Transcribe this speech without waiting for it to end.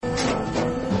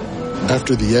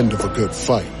After the end of a good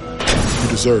fight, you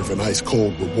deserve an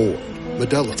ice-cold reward.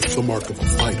 Modelo, the mark of a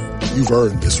fighter. You've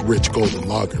earned this rich golden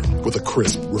lager with a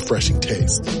crisp, refreshing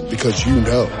taste. Because you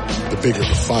know, the bigger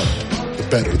the fight, the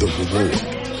better the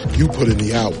reward. You put in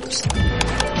the hours,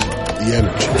 the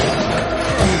energy,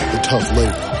 the tough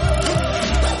labor.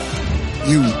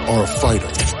 You are a fighter,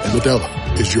 and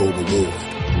Modelo is your reward.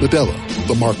 Modelo,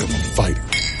 the mark of a fighter.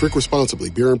 Drink responsibly.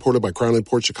 Beer imported by Crown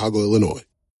Imports, Chicago, Illinois.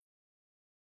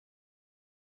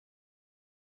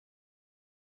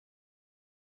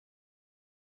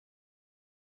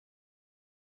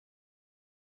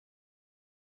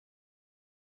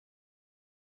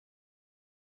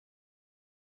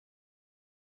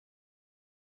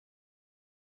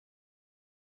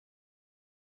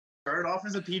 Started off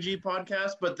as a PG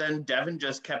podcast, but then Devin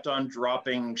just kept on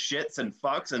dropping shits and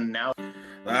fucks, and now...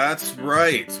 That's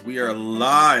right. We are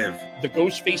live. The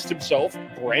ghost faced himself,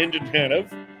 Brandon Tanev.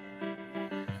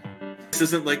 This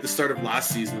isn't like the start of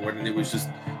last season when it was just,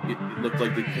 it looked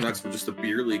like the Canucks were just a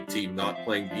beer league team not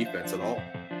playing defense at all.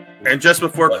 And just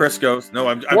before Chris goes, no,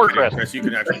 I'm Chris, you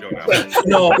can actually go now.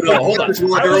 No, hold on.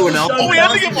 We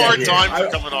had to give more time for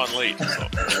coming on late. So.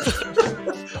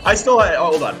 I still had,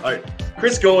 hold on. All right.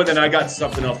 Chris, go, and then I got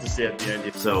something else to say at the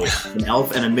end. So, an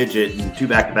elf and a midget in 2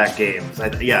 back-to-back games.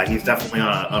 He's definitely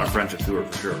on a friendship tour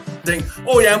for sure. Saying,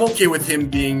 oh yeah, I'm okay with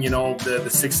him being, the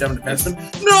 6'7" defenseman.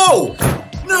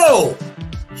 No!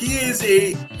 He is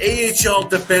a AHL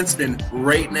defenseman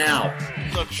right now.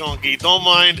 Look, Shonky, don't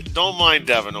mind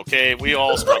Devin, okay? We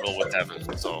all struggle with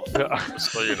Devin, so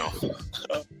you know.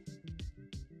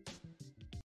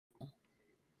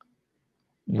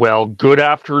 Well, good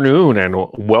afternoon, and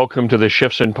welcome to the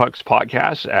Shifts and Pucks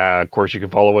podcast. Of course, you can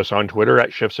follow us on Twitter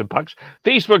at Shifts and Pucks,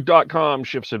 Facebook.com,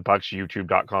 Shifts and Pucks,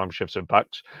 YouTube.com, Shifts and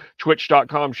Pucks,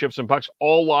 Twitch.com, Shifts and Pucks,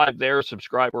 all live there.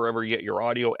 Subscribe wherever you get your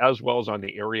audio, as well as on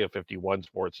the Area 51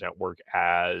 Sports Network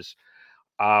as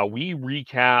we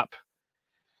recap.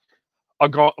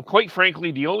 Quite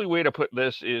frankly, the only way to put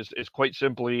this is quite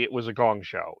simply, it was a gong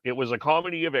show. It was a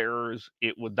comedy of errors.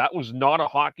 That was not a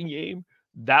hockey game.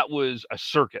 That was a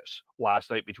circus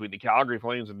last night between the Calgary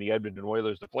Flames and the Edmonton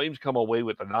Oilers. The Flames come away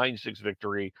with a 9-6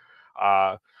 victory.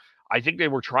 I think they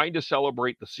were trying to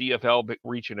celebrate the CFL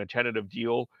reaching a tentative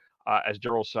deal. As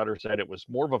Daryl Sutter said, it was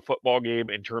more of a football game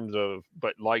in terms of,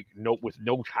 with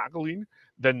no tackling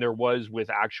than there was with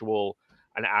an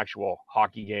actual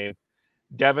hockey game.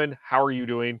 Devin, how are you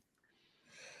doing?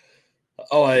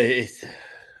 Oh,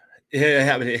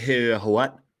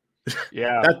 what?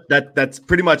 Yeah, that's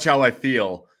pretty much how I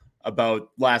feel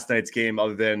about last night's game,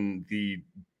 other than the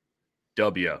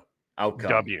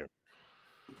outcome.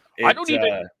 I don't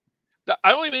even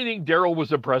think Daryl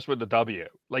was impressed with the W.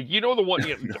 The one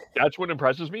that's what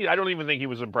impresses me. I don't even think he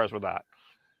was impressed with that.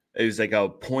 It was like a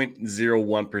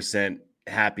 0.01%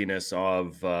 happiness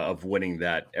of winning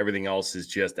that. Everything else is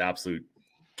just absolute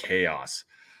chaos.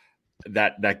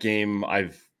 That game,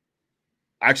 I've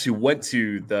actually went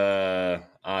to the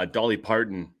Dolly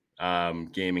Parton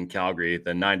game in Calgary,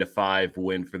 the 9-5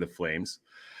 win for the Flames,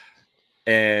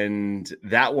 and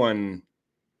that one,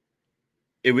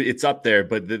 it's up there.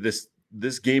 But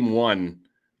this game one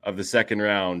of the second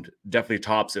round definitely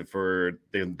tops it for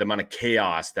the amount of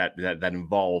chaos that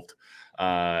involved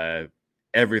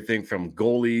everything from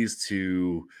goalies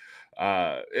to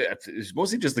it's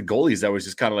mostly just the goalies that was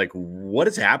just kind of like, what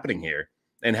is happening here?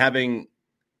 And having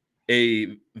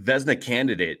a Vezina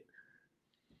candidate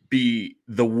be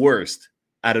the worst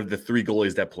out of the 3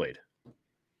 goalies that played.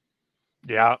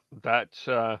 Yeah, that's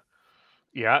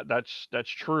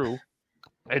true.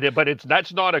 But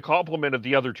that's not a compliment of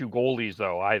the other 2 goalies,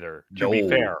 though, either. To be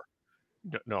fair,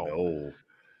 no.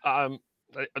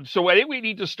 So I think we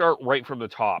need to start right from the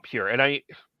top here, and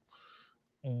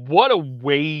what a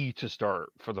way to start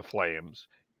for the Flames.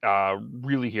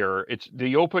 Really, here it's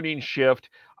the opening shift.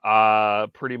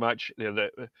 Pretty much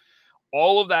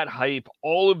all of that hype,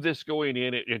 all of this going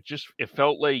in, it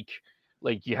felt like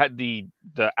you had the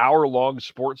hour-long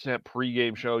Sportsnet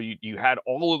pregame show. You had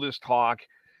all of this talk.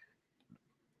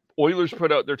 Oilers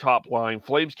put out their top line.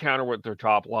 Flames counter with their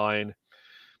top line.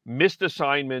 Missed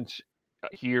assignments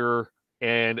here,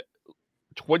 and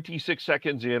 26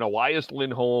 seconds in, Elias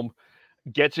Lindholm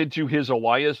gets into his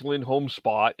Elias Lindholm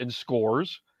spot and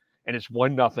scores, and it's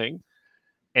 1-0.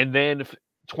 And then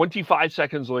 25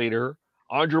 seconds later,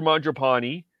 Andrew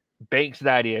Mangiapane banks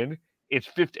that in. It's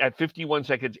at 51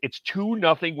 seconds. It's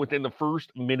 2-0 within the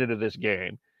first minute of this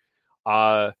game.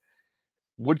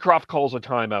 Woodcroft calls a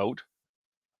timeout.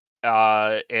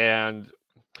 And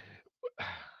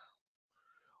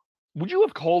would you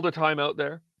have called a timeout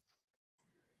there?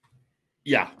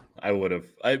 Yeah, I would have.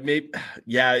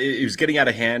 It was getting out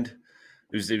of hand.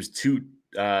 It was two.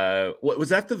 What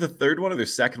was after the third one or the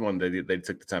second one? They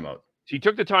took the timeout. He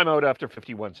took the timeout after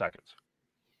 51 seconds.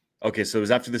 Okay, so it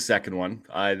was after the second one.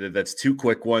 That's two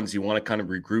quick ones. You want to kind of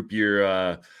regroup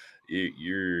your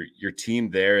team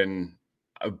there, and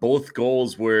both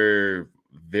goals were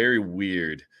very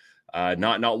weird.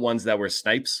 Not ones that were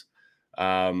snipes.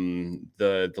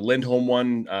 The Lindholm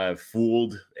one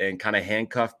fooled and kind of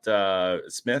handcuffed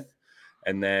Smith,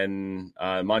 and then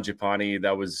Mangiapane,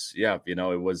 that was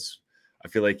it was. I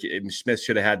feel like Smith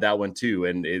should have had that one too,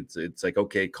 and it's like,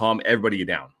 okay, calm everybody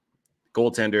down,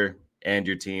 goaltender and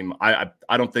your team. I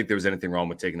don't think there was anything wrong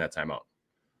with taking that timeout.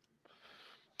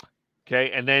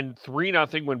 Okay, and then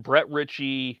 3-0 when Brett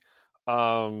Ritchie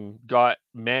got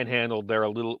manhandled there a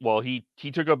little. Well, he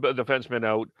took a defenseman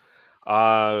out.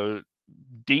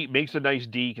 Makes a nice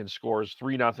deke and scores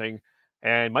 3-0.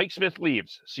 And Mike Smith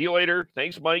leaves. See you later.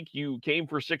 Thanks, Mike. You came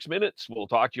for 6 minutes. We'll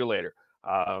talk to you later.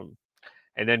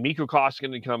 And then Mikko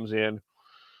Koskinen comes in.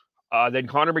 Then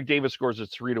Connor McDavid scores at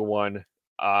 3-1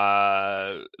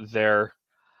 there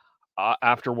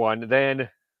after one. Then,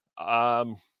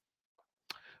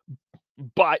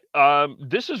 but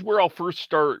this is where I'll first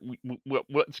start.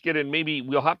 Let's get in. Maybe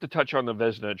we'll have to touch on the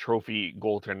Vezina Trophy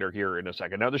goaltender here in a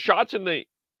second. Now, the shots in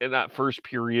that first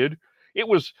period, it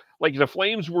was like the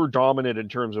Flames were dominant in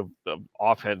terms of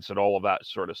offense and all of that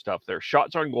sort of stuff. Their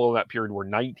shots on goal in that period were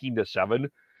 19-7.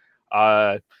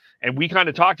 And we kind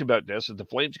of talked about this, that the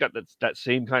Flames got that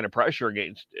same kind of pressure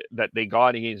that they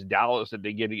got against Dallas, that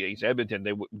they get against Edmonton.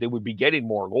 They would be getting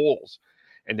more goals,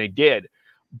 and they did.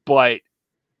 But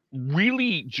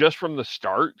really, just from the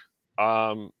start,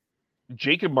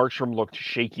 Jacob Markstrom looked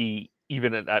shaky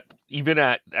even at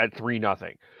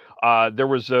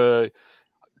 3-0.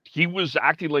 He was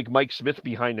acting like Mike Smith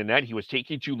behind the net. He was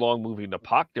taking too long moving the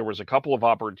puck. There was a couple of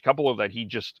that he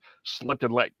just slipped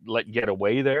and let get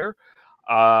away there.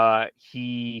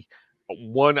 He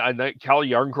won. Cal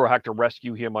Yarncrow had to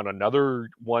rescue him on another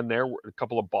one there, a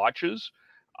couple of botches.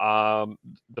 The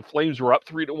Flames were up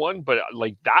 3-1, but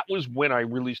like that was when I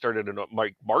really started to know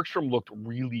Mike Markstrom looked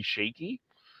really shaky.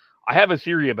 I have a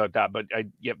theory about that, but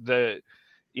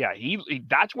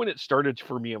that's when it started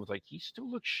for me. I was like, he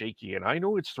still looks shaky, and I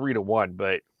know it's 3-1,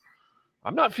 but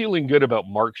I'm not feeling good about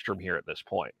Markstrom here at this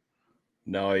point.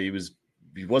 No, he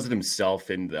wasn't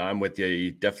himself, and I'm with you. He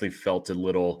definitely felt a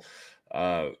little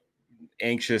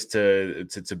anxious to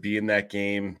be in that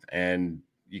game, and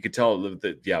you could tell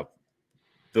that.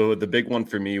 The big one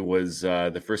for me was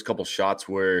the first couple shots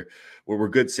were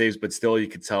good saves, but still you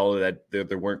could tell that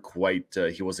there weren't quite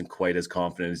he wasn't quite as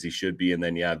confident as he should be. And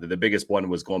then the biggest one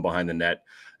was going behind the net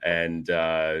and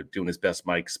doing his best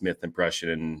Mike Smith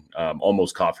impression and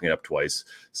almost coughing it up twice.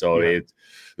 So it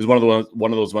was one of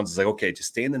those ones. It's like, okay, just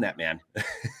stay in the net, man.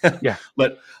 Yeah.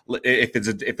 If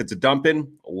it's a dump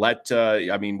in,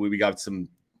 we got some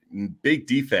big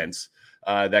defense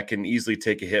that can easily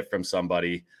take a hit from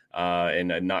somebody.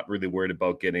 And I'm not really worried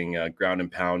about getting ground and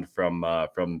pound from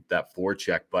that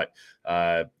forecheck, but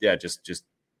just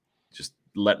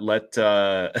let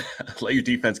your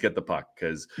defense get the puck,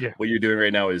 because what you're doing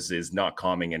right now is not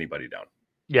calming anybody down.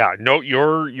 Yeah, no,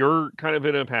 you're kind of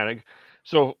in a panic.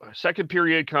 So second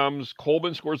period comes,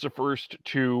 Coleman scores the first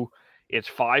two, it's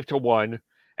 5-1,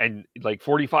 and like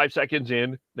 45 seconds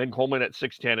in, then Coleman at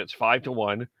 6:10, it's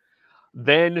 5-1,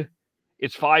 then.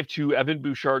 It's 5-2. Evan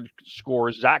Bouchard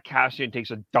scores. Zach Kassian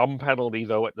takes a dumb penalty,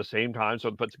 though, at the same time. So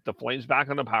it puts the Flames back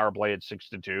on the power play at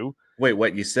 6-2. Wait,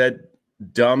 what? You said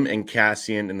dumb and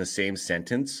Kassian in the same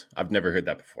sentence? I've never heard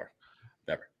that before.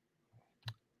 Never.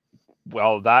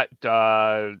 Well, that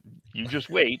you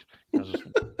just wait.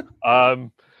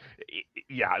 And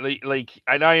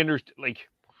I understand.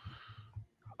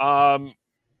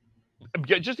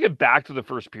 Just to get back to the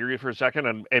first period for a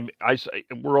second, and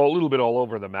we're a little bit all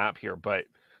over the map here, but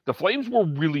the Flames were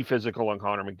really physical on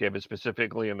Connor McDavid,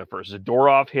 specifically in the first.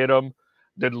 Zadorov hit him,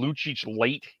 then Lucic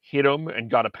late hit him and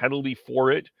got a penalty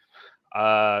for it.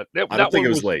 I don't think it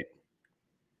was late.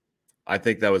 I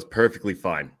think that was perfectly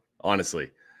fine,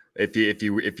 honestly. If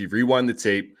you rewind the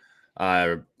tape,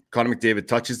 Connor McDavid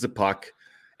touches the puck,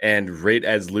 and right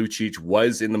as Lucic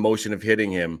was in the motion of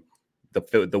hitting him,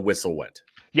 the whistle went.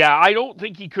 Yeah, I don't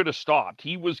think he could have stopped.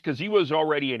 He was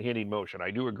already in hitting motion.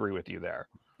 I do agree with you there.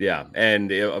 Yeah, and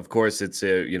of course it's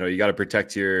you got to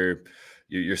protect your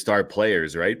star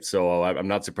players, right? So I'm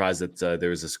not surprised that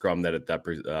there was a scrum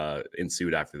that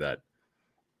ensued after that.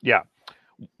 Yeah,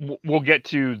 we'll get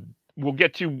to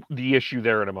the issue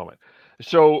there in a moment.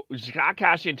 So Zach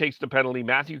Kassian takes the penalty.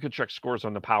 Matthew Tkachuk scores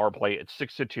on the power play at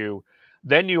 6-2.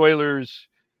 Then the Oilers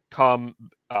come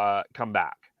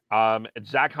back.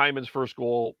 Zach Hyman's first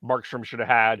goal, Markstrom should have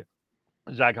had.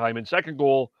 Zach Hyman's second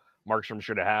goal, Markstrom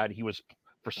should have had. He was,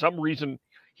 for some reason,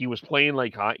 he was playing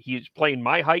like he's playing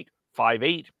my height,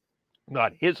 5'8",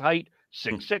 not his height,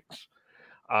 6'6".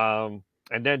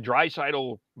 And then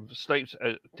Draisaitl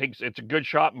takes, it's a good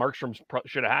shot. Markstrom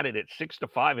should have had it at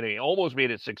 6-5, and he almost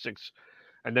made it 6-6.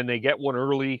 And then they get one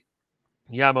early.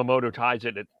 Yamamoto ties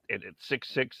it at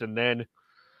 6-6, and then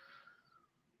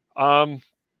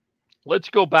let's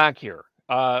go back here.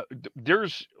 I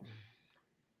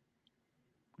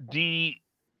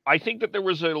think that there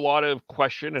was a lot of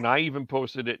question, and I even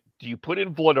posted it. Do you put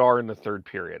in Vladar in the third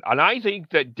period? And I think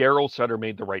that Daryl Sutter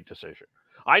made the right decision.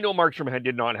 I know Markstrom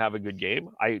did not have a good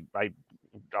game. I'm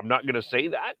not going to say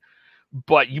that,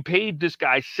 but you paid this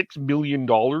guy $6 million.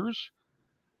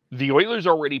 The Oilers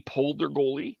already pulled their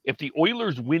goalie. If the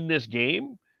Oilers win this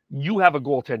game, you have a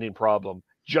goaltending problem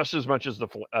just as much as the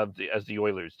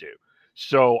Oilers do.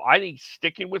 So I think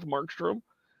sticking with Markstrom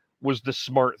was the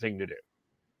smart thing to do.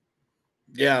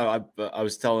 Yeah, I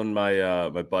was telling my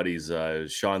my buddies,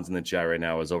 Sean's in the chat right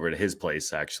now. I was over at his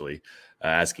place actually,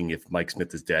 asking if Mike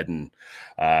Smith is dead, and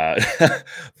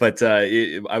but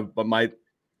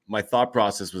my thought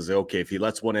process was, okay, if he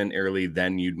lets one in early,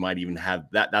 then you might even have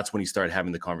that. That's when you start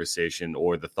having the conversation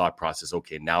or the thought process.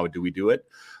 Okay, now do we do it?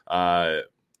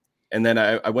 And then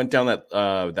I went down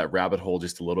that rabbit hole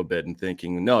just a little bit and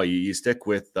thinking, no, you stick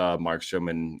with Markstrom,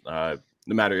 and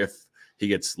no matter if he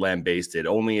gets lambasted,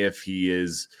 only if he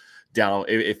is down.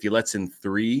 If he lets in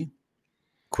 3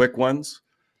 quick ones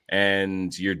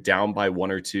and you're down by 1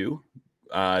 or 2,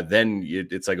 then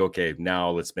it's like, okay,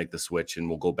 now let's make the switch and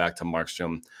we'll go back to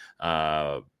Markstrom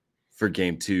for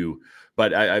game 2.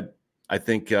 But I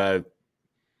think,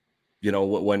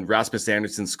 when Rasmus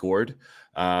Andersson scored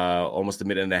almost a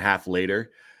minute and a half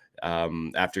later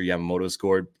after Yamamoto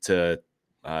scored to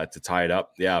tie it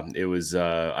up. Yeah, it was,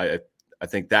 I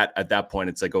think that at that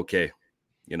point, it's like, okay,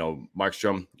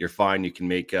 Markstrom, you're fine. You can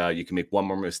make one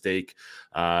more mistake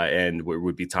and we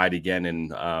would be tied again.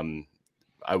 And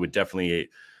I would definitely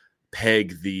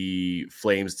peg the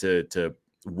Flames to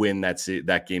win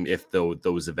that game if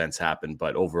those events happen.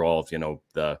 But overall,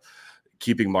 the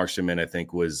keeping Markstrom in, I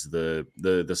think, was the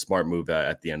smart move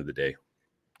at the end of the day.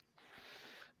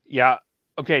 Yeah.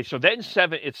 Okay. So then it's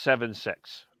 7-6.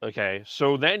 Okay.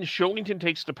 So then Shillington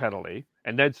takes the penalty,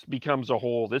 and this becomes a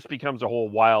whole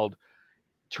wild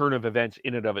turn of events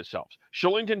in and of itself.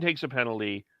 Shillington takes a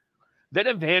penalty. Then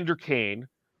Evander Kane,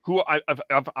 who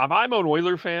if I'm an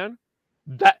Oiler fan,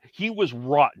 that he was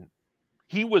rotten.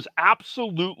 He was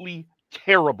absolutely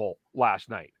terrible last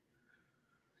night.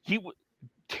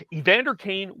 Evander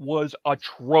Kane was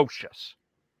atrocious.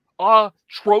 Awful.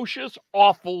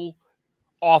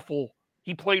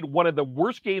 He played one of the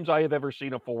worst games I have ever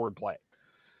seen a forward play.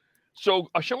 So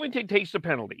Shillington takes the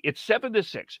penalty. It's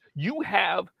 7-6. You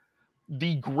have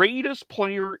the greatest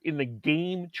player in the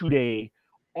game today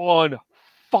on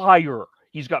fire.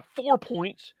 He's got 4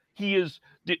 points. He is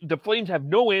the Flames have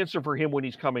no answer for him when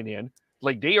he's coming in.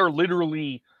 Like, they are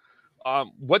literally,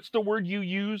 what's the word you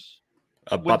use?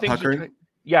 Butt puckering?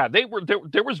 Yeah, there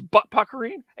was butt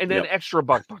puckering and then extra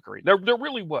butt puckering. There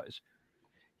really was.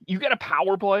 You get a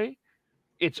power play.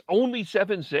 It's only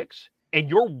 7-6, and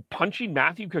you're punching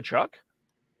Matthew Tkachuk.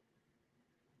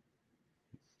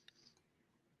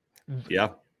 Yeah,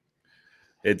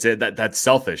 that's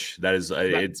selfish. That is,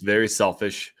 it's very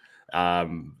selfish.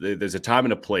 There's a time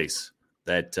and a place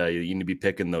that you need to be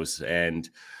picking those, and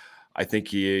I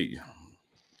think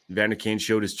Evander Kane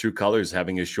showed his true colors,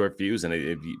 having his short fuse, and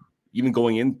even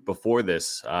going in before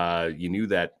this, you knew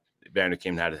that Evander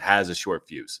Kane has a short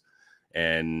fuse,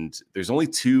 and there's only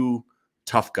 2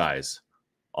 tough guys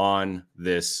on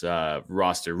this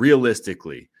roster,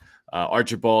 realistically.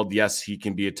 Archibald, yes, he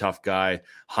can be a tough guy.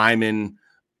 Hyman,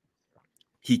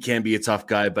 he can be a tough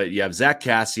guy, but you have Zach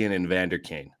Kassian and Evander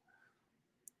Kane.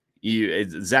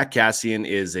 Zach Kassian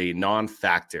is a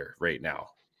non-factor right now.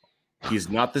 He's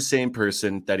not the same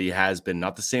person that he has been,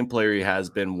 not the same player he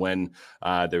has been when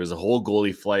there was a whole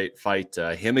goalie fight,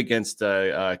 him against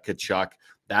Tkachuk,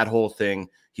 that whole thing.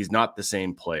 He's not the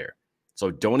same player. So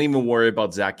don't even worry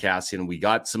about Zach Kassian. We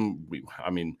got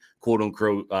quote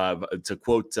unquote, to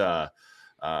quote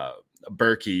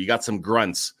Berkey, you got some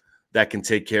grunts that can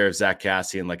take care of Zach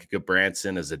Kassian, like a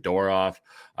Goodbranson, a Zadorov,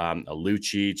 a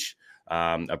Lucic,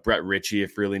 a Brett Ritchie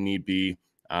if really need be.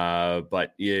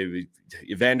 But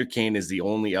Evander Kane is the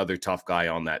only other tough guy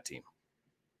on that team.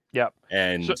 Yep.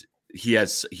 And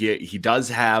he does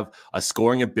have a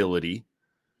scoring ability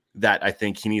that I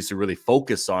think he needs to really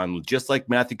focus on, just like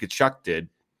Matthew Tkachuk did.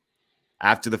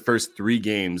 after the first 3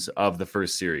 games of the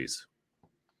first series.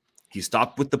 He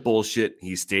stopped with the bullshit.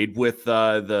 He stayed with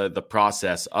the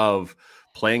process of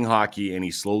playing hockey, and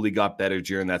he slowly got better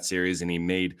during that series. And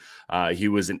he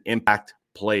was an impact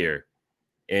player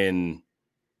in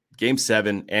Game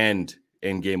 7 and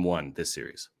in Game 1 this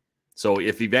series. So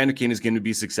if Evander Kane is going to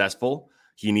be successful,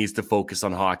 he needs to focus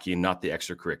on hockey and not the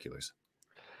extracurriculars.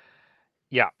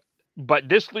 Yeah, but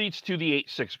this leads to the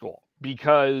 8-6 goal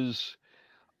because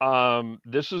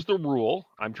this is the rule.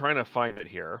 I'm trying to find it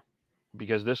here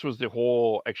because this was the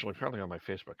whole. Actually, I'm probably on my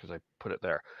Facebook because I put it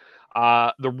there.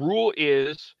 The rule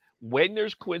is when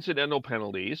there's coincidental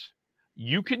penalties,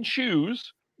 you can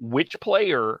choose which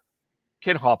player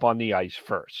can hop on the ice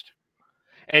first.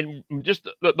 And just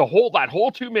the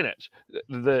whole 2 minutes,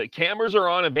 the cameras are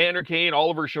on Evander Kane,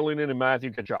 Oliver Kylington, and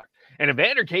Matthew Tkachuk. And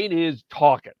Evander Kane is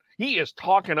talking. He is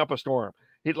talking up a storm.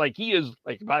 He is like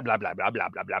blah blah blah blah blah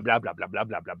blah blah blah blah blah blah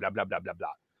blah blah blah blah blah blah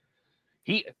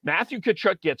blah. Matthew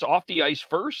Tkachuk gets off the ice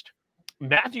first.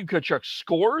 Matthew Tkachuk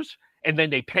scores, and then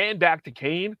they pan back to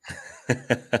Kane.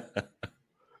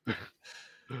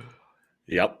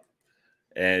 Yep.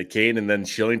 And Kane, and then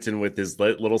Kylington with his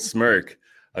little smirk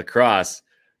across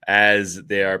as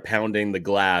they are pounding the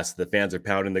glass. The fans are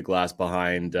pounding the glass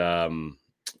behind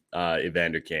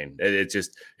Evander Kane.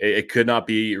 It could not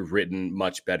be written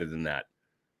much better than that.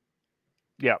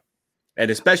 Yeah. And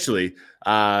especially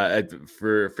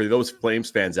for those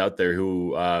Flames fans out there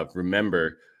who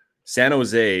remember, San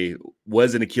Jose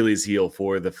was an Achilles heel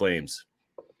for the Flames.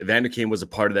 Evander Kane was a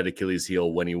part of that Achilles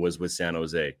heel when he was with San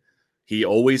Jose. He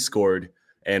always scored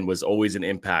and was always an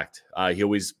impact.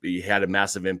 He had a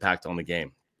massive impact on the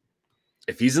game.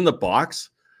 If he's in the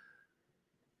box,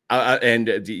 and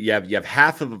you have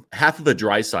half of the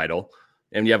Draisaitl,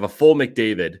 and you have a full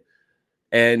McDavid,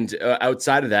 and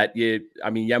outside of that,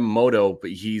 Yamamoto,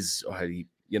 but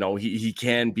he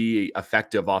can be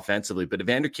effective offensively. But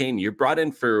Evander Kane, you're brought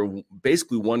in for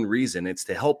basically one reason: it's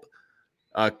to help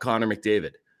Connor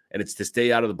McDavid, and it's to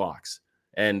stay out of the box.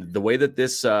 And the way that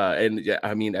this,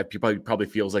 he probably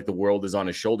feels like the world is on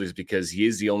his shoulders because he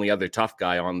is the only other tough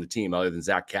guy on the team other than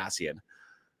Zach Kassian.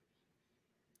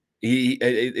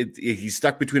 He's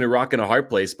stuck between a rock and a hard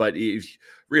place, but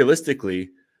realistically,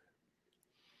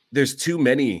 there's too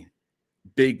many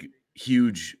big,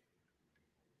 huge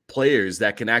players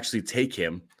that can actually take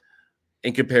him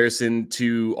in comparison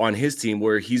to on his team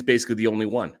where he's basically the only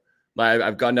one.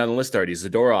 I've gone down the list already.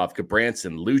 Zadorov,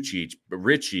 Gabranson, Lucic,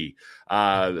 Ritchie.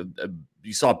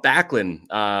 You saw Backlund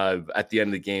at the end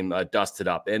of the game dusted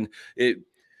up. And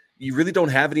you really don't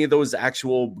have any of those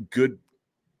actual good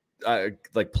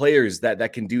players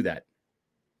that can do that.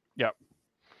 Yeah.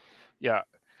 Yeah.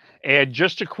 And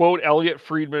just to quote Elliot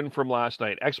Friedman from last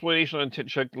night, explanation on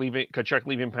Tkachuk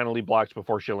leaving penalty blocks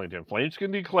before Kylington. Flames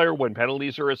can declare when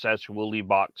penalties are assessed who will leave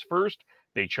box first.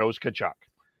 They chose Tkachuk.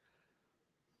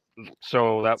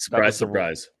 So that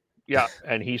surprise. Yeah,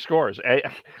 and he scores,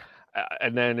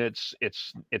 and then it's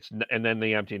and then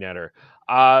the empty netter.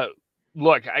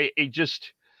 Look, it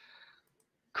just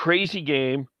crazy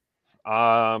game.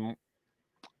 I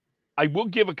will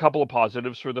give a couple of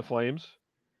positives for the Flames.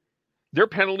 Their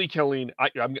penalty killing.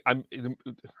 I'm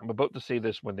about to say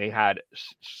this when they had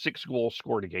 6 goals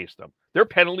scored against them. Their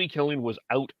penalty killing was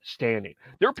outstanding.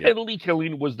 Their penalty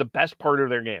killing was the best part of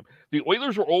their game. The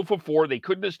Oilers were 0 for 4. They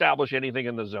couldn't establish anything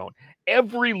in the zone.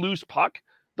 Every loose puck,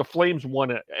 the Flames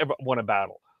won a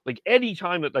battle. Like any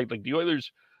time that like the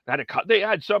Oilers had a cut, they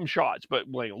had some shots, but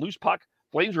like a loose puck,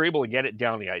 Flames were able to get it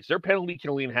down the ice. Their penalty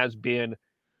killing has been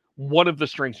one of the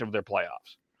strengths of their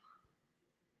playoffs.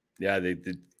 Yeah, they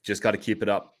just got to keep it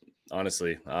up,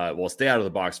 honestly. Stay out of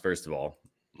the box, first of all.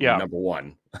 Yeah. Number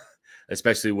one,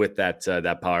 especially with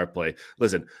that power play.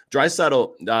 Listen,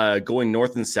 Draisaitl going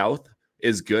north and south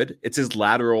is good. It's his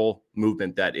lateral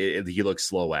movement that he looks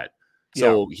slow at.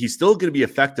 So he's still going to be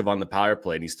effective on the power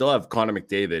play, and he still have Connor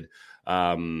McDavid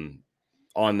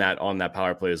on that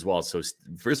power play as well. So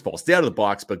first of all, stay out of the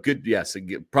box, but good. Yes.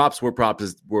 Props where props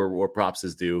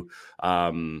is due.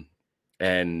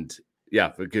 And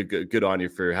yeah, good on you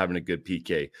for having a good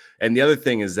PK. And the other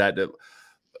thing is that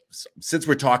since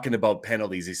we're talking about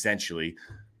penalties, essentially,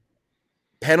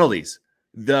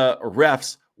 the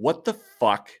refs, what the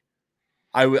fuck?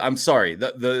 I'm sorry.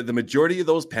 The majority of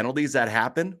those penalties that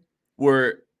happen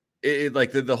were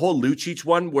like the whole Lucic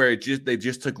one where they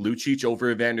just took Lucic over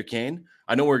Evander Kane.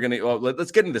 I know we're going to,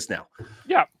 let's get into this now.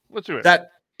 Yeah, let's do it.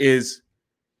 That is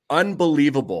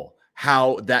unbelievable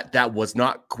how that was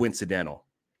not coincidental.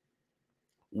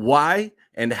 Why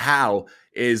and how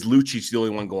is Lucic the only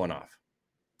one going off?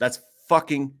 That's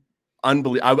fucking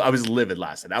unbelievable. I was livid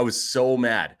last night. I was so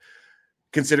mad.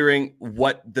 considering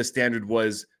what the standard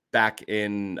was back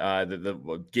in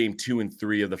the game 2 and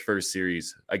 3 of the first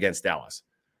series against Dallas.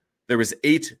 There was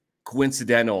 8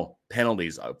 coincidental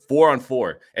penalties,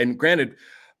 4-on-4. And granted,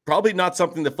 probably not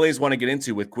something the Flames want to get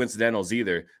into with coincidentals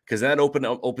either, because that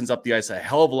opens up the ice a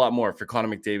hell of a lot more for Connor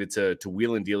McDavid to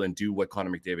wheel and deal and do what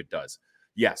Connor McDavid does.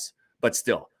 Yes, but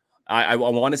still, I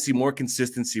want to see more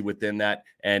consistency within that,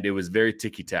 and it was very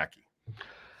ticky-tacky.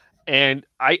 And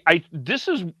I this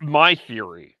is my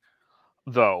theory,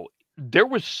 though. There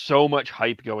was so much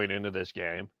hype going into this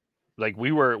game. Like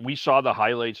we saw the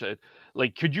highlights.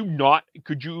 Like, could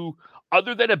you,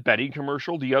 other than a betting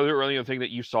commercial, the other thing that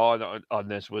you saw on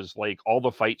this was like all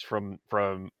the fights from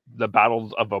the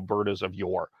battles of Alberta's of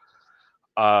yore.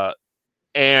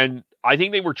 And I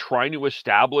think they were trying to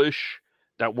establish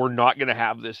that we're not going to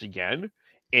have this again.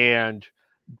 And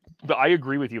I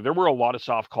agree with you. There were a lot of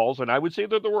soft calls, and I would say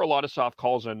that there were a lot of soft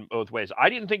calls in both ways. I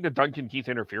didn't think the Duncan Keith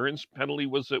interference penalty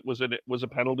was a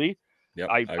penalty. Yeah,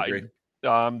 I agree.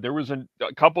 There was a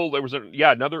couple. There was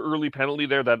another early penalty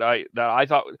there that I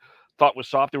thought was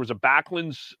soft. There was a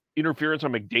Backlund's interference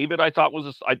on McDavid. I thought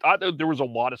that there was a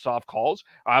lot of soft calls,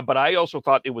 but I also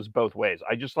thought it was both ways.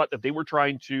 I just thought that they were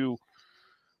trying to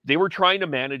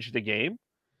manage the game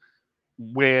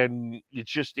when it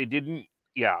didn't.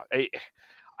 Yeah.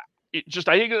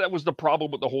 I think that was the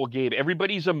problem with the whole game.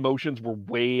 Everybody's emotions were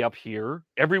way up here.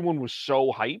 Everyone was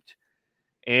so hyped,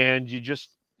 and you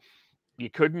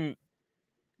couldn't.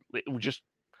 It was just,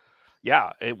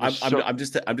 yeah. It was. I'm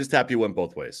just happy it went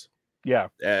both ways. Yeah,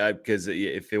 because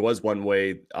if it was one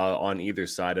way on either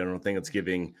side, I don't think it's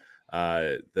giving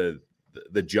the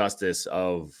justice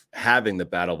of having the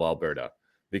Battle of Alberta,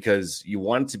 because you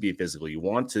want it to be physical. You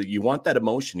want that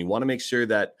emotion. You want to make sure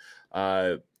that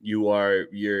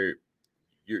you're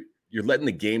letting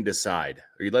the game decide,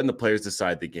 or you're letting the players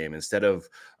decide the game, instead of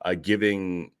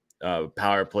giving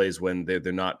power plays when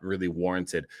they're not really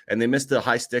warranted. And they missed a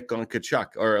high stick on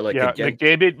Tkachuk, or again,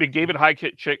 McDavid high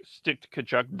stick to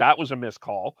Tkachuk. That was a missed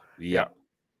call. Yeah.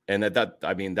 And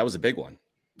that was a big one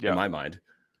in my mind.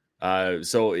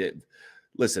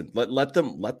 Listen, let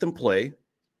them play.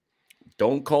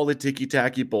 Don't call it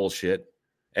ticky-tacky bullshit.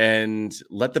 And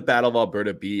let the Battle of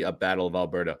Alberta be a Battle of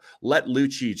Alberta. Let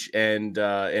Lucic and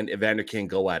Evander Kane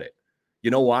go at it.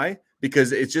 You know why?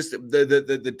 Because it's just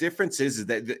the difference is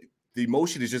that the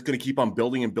emotion is just going to keep on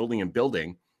building and building and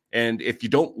building. And if you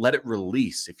don't let it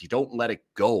release, if you don't let it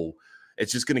go,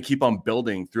 it's just going to keep on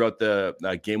building throughout the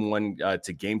game 1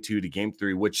 to game 2 to game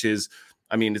 3, which is,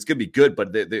 I mean, it's going to be good,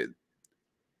 but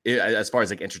as far as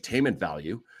like entertainment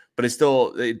value, but it's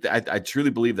still, I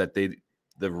truly believe that the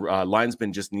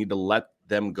linesmen just need to let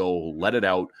them go, let it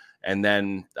out, and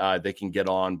then they can get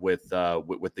on with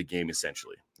the game,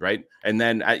 essentially, right? And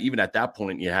then even at that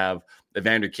point, you have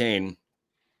Evander Kane,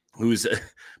 who's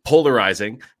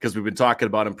polarizing, because we've been talking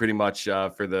about him pretty much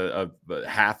for the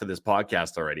half of this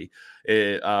podcast already,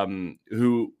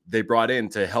 who they brought in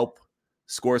to help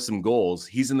score some goals.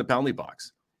 He's in the penalty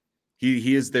box.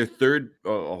 He is their third,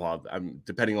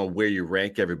 depending on where you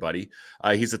rank everybody.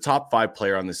 He's a top 5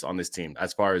 player on this team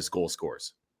as far as goal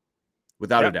scores,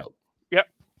 without a doubt. Yep.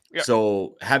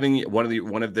 So having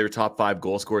one of their top 5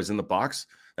 goal scorers in the box,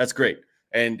 that's great,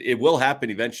 and it will happen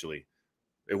eventually.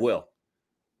 It will,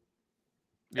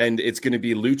 and it's going to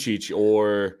be Lucic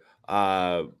or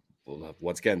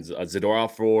once again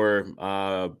Zadorov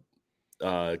or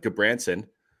Gudbranson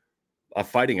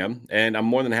fighting him, and I'm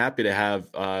more than happy to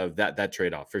have that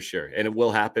trade-off for sure, and it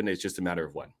will happen. It's just a matter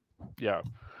of when.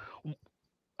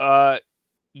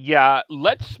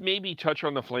 Let's maybe touch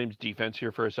on the Flames defense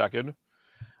here for a second.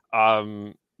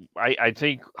 I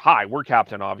think we're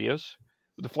Captain Obvious.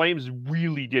 The Flames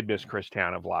really did miss Chris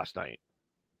Tanev last night,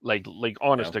 like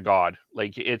honest to God,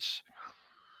 like it's.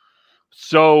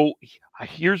 So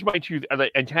here's my two,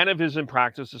 and Tanev is in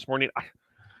practice this morning. I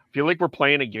feel like we're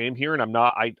playing a game here, and I'm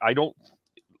not. I don't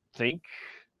think.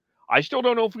 I still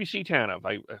don't know if we see Tanev.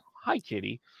 Hi,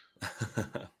 Kitty.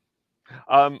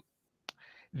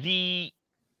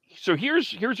 So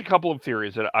here's a couple of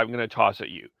theories that I'm going to toss at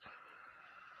you.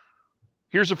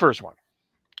 Here's the first one: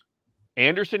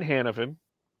 Anderson, Hanifin,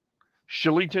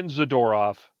 Shillington,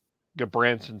 Zadorov,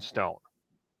 Gudbranson, Stone,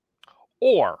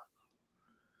 or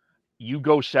you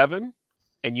go 7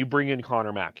 and you bring in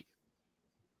Connor Mackey.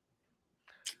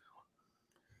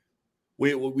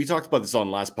 We talked about this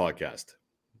on last podcast,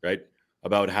 right?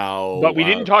 About how, but we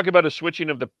didn't talk about a switching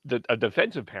of a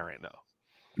defensive pairing, though.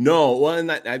 No, well,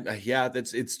 and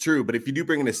it's true. But if you do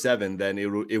bring in a 7, then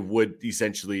it would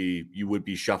essentially, you would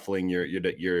be shuffling your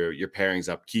pairings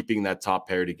up, keeping that top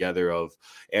pair together of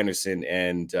Anderson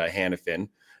and Hanifin,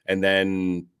 And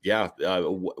then,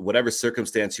 whatever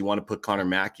circumstance you want to put Connor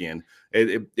Mackey in,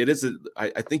 it is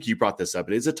I think you brought this up.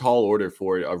 It is a tall order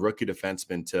for a rookie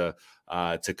defenseman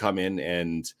to come in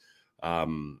and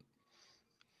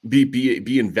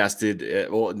be invested.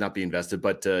 Well, not be invested,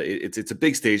 but it's a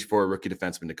big stage for a rookie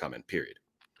defenseman to come in. Period.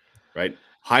 Right?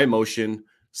 High emotion.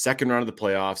 Second round of the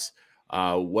playoffs.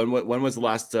 When was the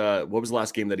last? What was the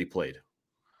last game that he played?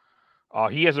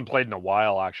 He hasn't played in a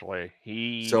while, actually.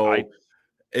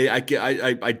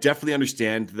 I definitely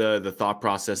understand the thought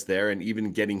process there, and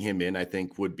even getting him in, I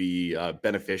think, would be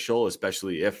beneficial,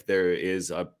 especially if there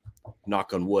is a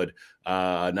knock on wood,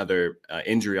 another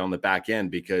injury on the back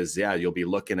end, because you'll be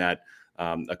looking at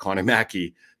a Connor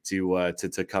Mackey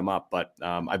to come up. But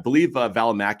I believe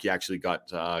Valimaki actually got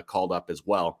called up as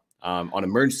well on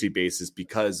emergency basis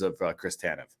because of Chris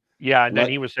Tanev. Yeah, and then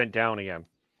he was sent down again.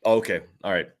 Okay,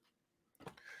 all right.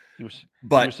 He was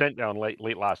sent down late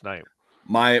last night.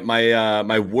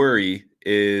 My worry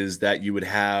is that you would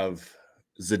have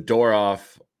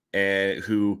Zadorov,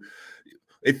 who,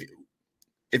 if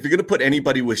you're going to put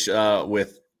anybody with Oliver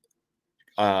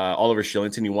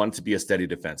Shillington, you want it to be a steady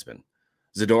defenseman.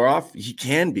 Zadorov, he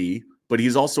can be, but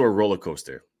he's also a roller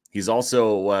coaster. He's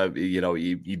also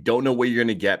you don't know what you're going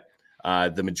to get.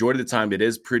 The majority of the time,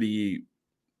 it's pretty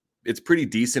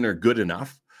decent or good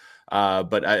enough.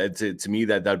 But to me,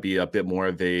 that'd be a bit more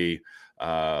of a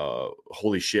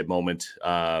holy shit moment.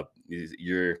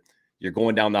 You're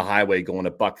going down the highway going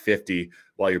a $150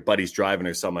 while your buddy's driving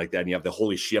or something like that, and you have the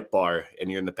holy shit bar, and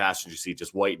you're in the passenger seat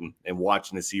just waiting and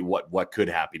watching to see what could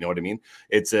happen. You know what I mean?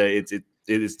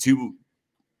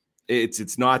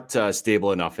 It's not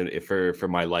stable enough for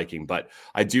my liking, but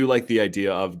I do like the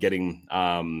idea of getting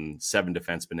 7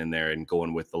 defensemen in there and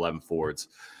going with 11 forwards.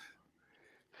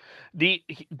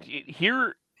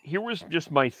 Here was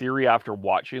just my theory after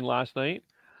watching last night.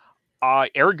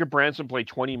 Eric Gudbranson played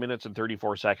 20 minutes and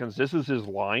 34 seconds. This is his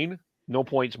line. No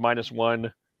points,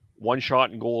 -1, 1 shot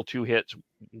and goal, 2 hits,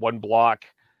 1 block,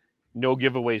 no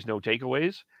giveaways, no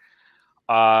takeaways.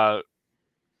 I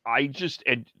just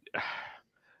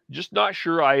not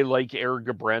sure I like Eric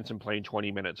Gudbranson playing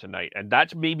 20 minutes a night. And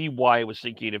that's maybe why I was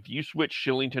thinking if you switch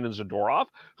Shillington and Zadorov,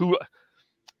 who,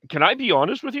 can I be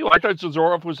honest with you? I thought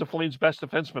Zadorov was the Flames' best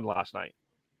defenseman last night.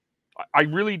 I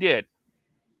really did.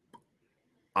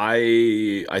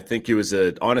 I think it was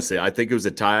a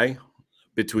tie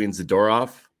between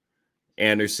Zadorov,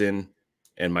 Anderson,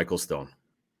 and Michael Stone.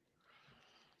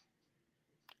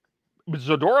 But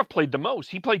Zadorov played the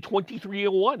most. He played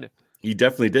 23-01. He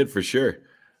definitely did, for sure.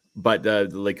 But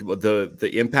the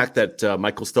impact that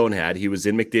Michael Stone had, he was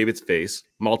in McDavid's face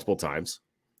multiple times,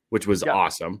 which was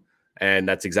awesome. And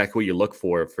that's exactly what you look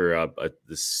for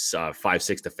this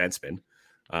 5'6" defenseman.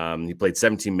 He played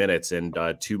 17 minutes and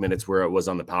 2 minutes where it was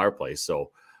on the power play.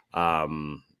 So I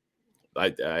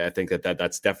think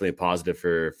that's definitely a positive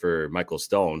for Michael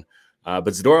Stone. But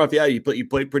Zadorov, he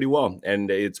played pretty well.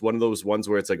 And it's one of those ones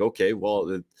where it's like, okay,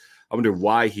 well, I wonder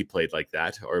why he played like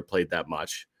that or played that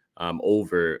much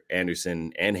over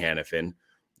Anderson and Hannafin.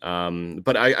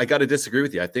 But I got to disagree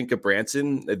with you. I think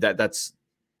Branson, that's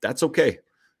okay.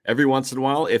 Every once in a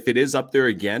while, if it is up there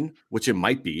again, which it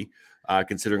might be,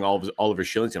 considering Oliver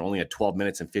Shillington only had 12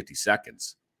 minutes and 50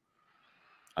 seconds.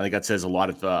 I think that says a lot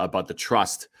about the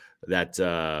trust that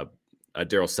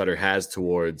Daryl Sutter has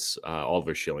towards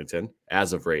Oliver Shillington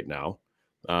as of right now.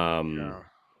 And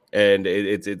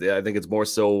I think it's more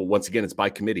so, once again, it's by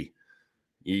committee.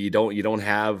 You don't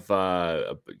have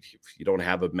a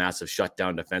massive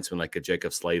shutdown defenseman like a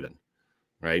Jacob Slavin,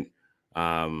 right?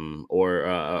 Or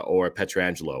a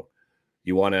Pietrangelo.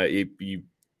 You want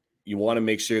to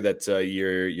make sure that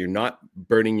you're not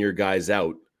burning your guys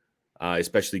out,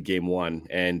 especially game one.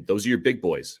 And those are your big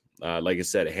boys. Like I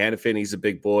said, Hannafin, he's a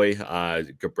big boy.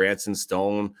 Gudbranson,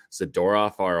 Stone,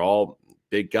 Zadorov are all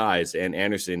big guys, and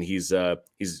Anderson, he's no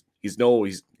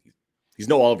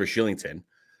Oliver Shillington.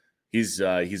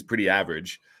 He's pretty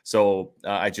average. So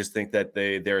I just think that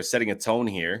they're setting a tone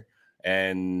here,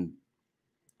 and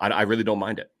I really don't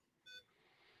mind it.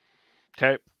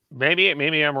 Okay, maybe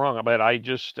I'm wrong, but I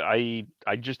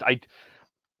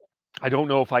don't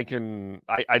know if I can.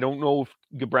 I don't know if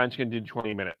Gudbranson can do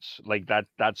 20 minutes like that.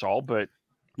 That's all, but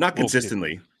not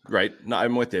consistently, right? No,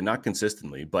 I'm with you. Not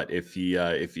consistently, but if he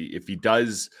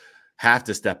does have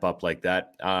to step up like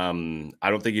that, I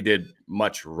don't think he did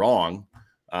much wrong.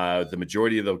 The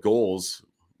majority of the goals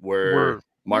were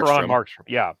Markstrom. Markstrom,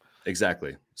 yeah,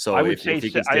 exactly. So if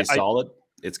he can stay solid,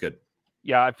 it's good.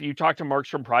 Yeah, if you talk to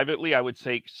Markstrom privately, I would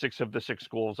say 6 of the 6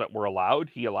 goals that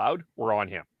he allowed were on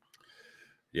him.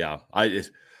 Yeah,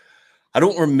 I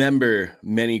don't remember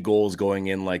many goals going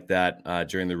in like that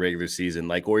during the regular season,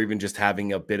 or even just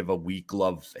having a bit of a weak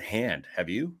glove hand. Have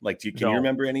you? Can you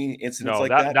remember any incidents like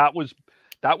that? That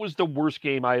was the worst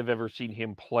game I have ever seen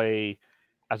him play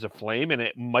as a Flame, and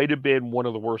it might have been one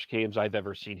of the worst games I've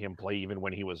ever seen him play, even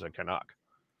when he was a Canuck.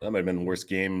 That might have been the worst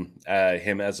game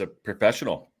him as a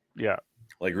professional. Yeah.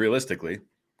 Realistically.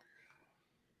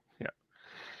 Yeah.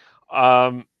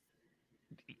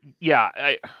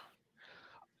 Yeah,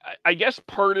 I guess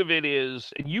part of it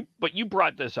is, but you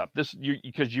brought this up,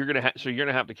 because you're gonna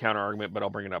have the counter argument, but I'll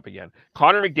bring it up again.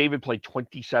 Connor McDavid played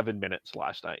 27 minutes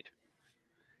last night,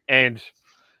 and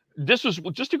this was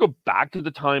just to go back to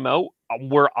the timeout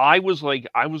where I was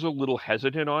a little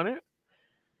hesitant on it.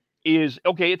 Is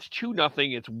okay, it's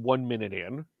 2-0, it's 1 minute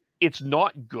in, it's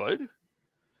not good,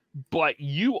 but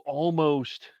you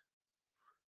almost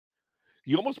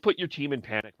put your team in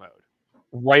panic mode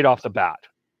right off the bat.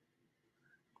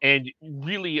 And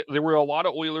really, there were a lot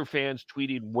of Oiler fans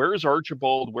tweeting, "Where's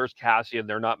Archibald? Where's Cassian?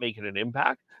 They're not making an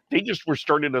impact." They just were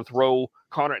starting to throw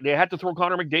They had to throw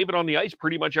Connor McDavid on the ice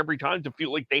pretty much every time to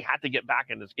feel like they had to get back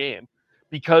in this game,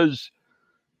 because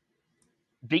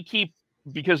you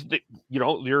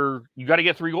got to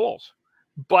get 3 goals.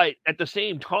 But at the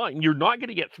same time, you're not going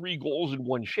to get 3 goals in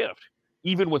one shift,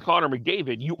 even with Connor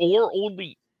McDavid.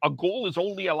 A goal is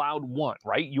only allowed 1,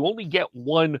 right? You only get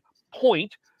 1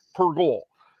 point per goal.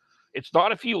 It's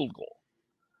not a field goal.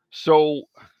 So,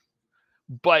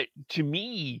 but to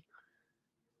me,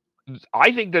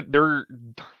 I think that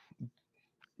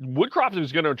Woodcroft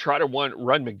is going to try to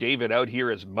run McDavid out here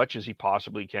as much as he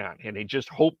possibly can. And they just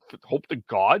hope to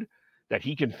God that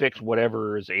he can fix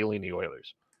whatever is ailing the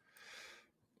Oilers.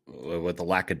 With the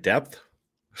lack of depth?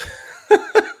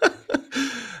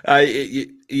 You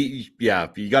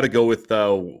got to go with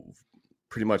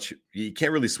pretty much. You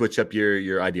can't really switch up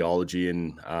your ideology,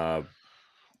 and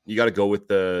you got to go with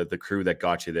the crew that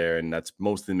got you there, and that's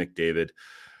mostly McDavid.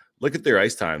 Look at their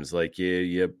ice times.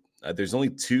 There's only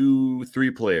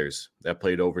 2-3 players that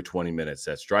played over 20 minutes.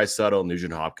 That's Draisaitl,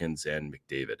 Nugent Hopkins, and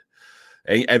McDavid.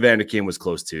 And Evander Kane was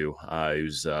close too. He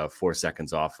was 4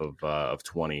 seconds off of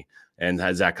 20,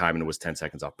 and Zach Hyman was 10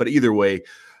 seconds off. But either way,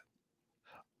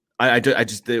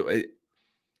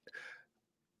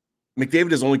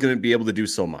 McDavid is only going to be able to do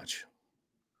so much.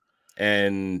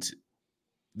 And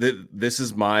this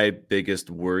is my biggest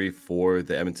worry for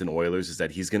the Edmonton Oilers, is that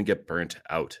he's going to get burnt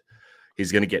out.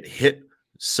 He's going to get hit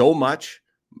so much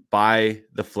by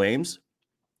the Flames.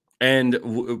 And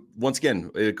once again,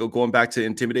 going back to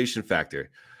intimidation factor,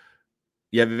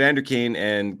 you have Evander Kane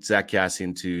and Zach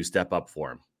Kassian to step up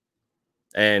for him.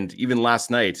 And even last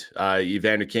night,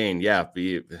 Evander Kane,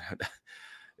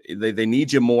 they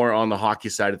need you more on the hockey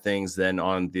side of things than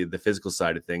on the physical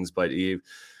side of things. But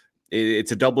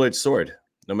it's a double-edged sword,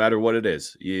 no matter what it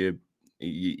is. You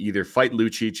either fight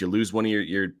Lucic, you lose one of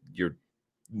your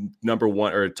number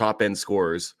one or top end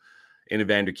scorers in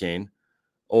Evander Kane,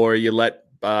 or you let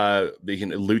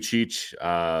Lucic,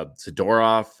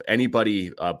 Zadorov,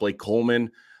 anybody, Blake Coleman,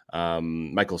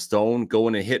 Michael Stone go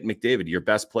in and hit McDavid, your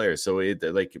best player. So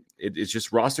it's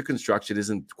just roster construction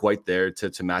isn't quite there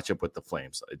to match up with the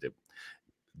Flames.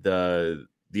 The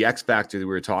X factor that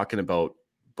we were talking about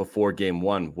before game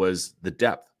 1 was the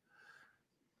depth.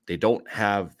 They don't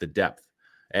have the depth,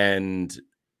 and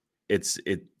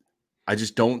I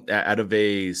just don't, out of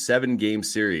a 7-game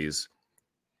series,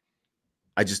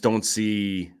 I just don't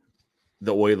see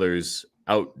the Oilers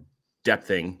out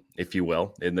depthing, if you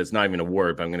will, and that's not even a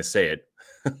word, but I'm going to say it.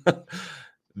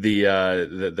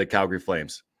 the Calgary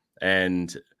Flames.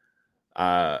 And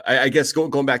I guess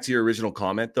going back to your original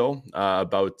comment though,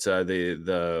 about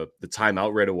the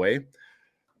timeout right away.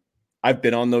 I've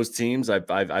been on those teams.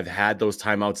 I've had those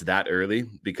timeouts that early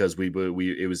because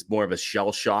it was more of a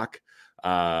shell shock.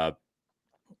 It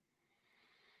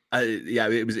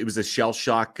was a shell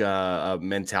shock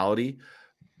mentality.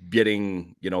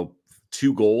 Getting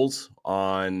 2 goals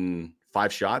on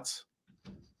 5 shots.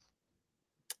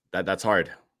 That's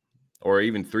hard. Or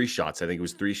even 3 shots. I think it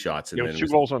was 3 shots. And then 2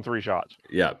 goals on 3 shots.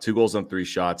 Yeah, 2 goals on 3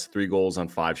 shots, 3 goals on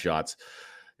 5 shots.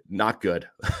 Not good.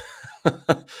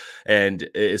 And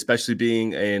especially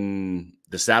being in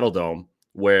the Saddle Dome,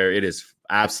 where it is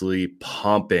absolutely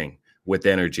pumping with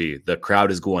energy. The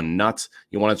crowd is going nuts.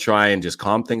 You want to try and just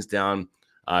calm things down,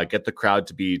 get the crowd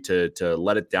to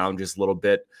let it down just a little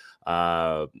bit,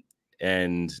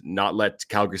 and not let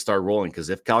Calgary start rolling.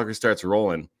 Because if Calgary starts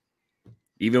rolling,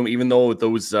 even though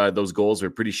those goals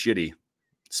were pretty shitty,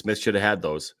 Smith should have had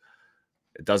those.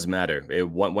 It doesn't matter.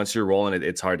 Once you're rolling,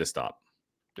 it's hard to stop.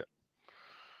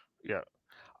 Yeah.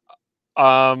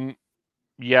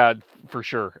 for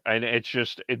sure. And it's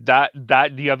just that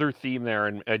the other theme there,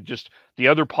 and just the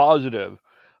other positive,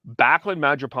 Backlund,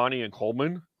 Mangiapane, and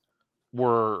Coleman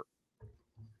were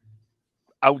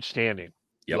outstanding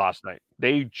last night.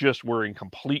 They just were in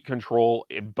complete control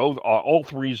in all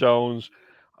three zones.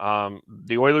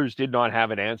 The Oilers did not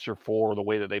have an answer for the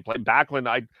way that they played.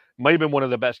 Backlund, might have been one of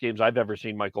the best games I've ever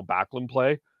seen Michael Backlund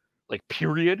play, like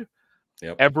period,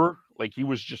 ever. Like he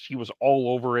was all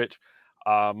over it.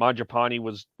 Mangiapane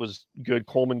was good.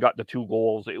 Coleman got the 2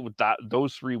 goals. It was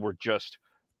those three were just,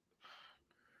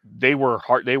 they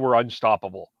were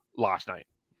unstoppable last night.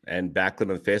 And Backlund on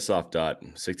the faceoff dot,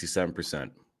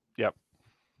 67%. Yep.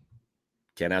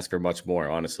 Can't ask for much more,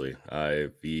 honestly.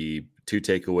 The 2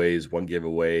 takeaways, 1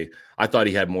 giveaway. I thought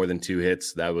he had more than 2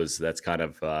 hits. That's kind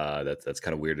of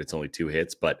weird. It's only 2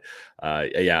 hits, but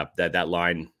that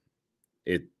line,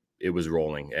 it was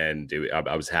rolling, and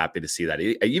I was happy to see that.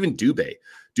 Even Dubé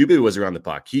was around the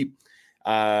puck.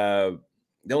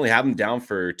 They only have him down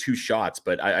for 2 shots,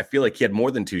 but I feel like he had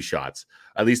more than 2 shots.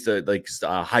 At least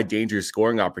high danger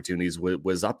scoring opportunities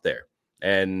was up there.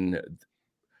 And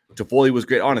Toffoli was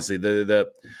great. Honestly,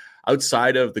 the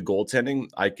outside of the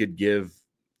goaltending, I could give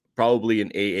probably an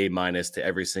AA- to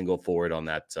every single forward on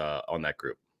that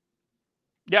group.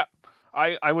 Yeah,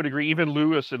 I would agree. Even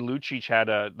Lewis and Lucic had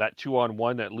that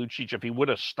 2-on-1 that Lucic, if he would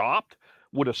have stopped,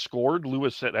 would have scored.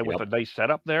 Lewis said that with a nice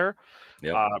setup there.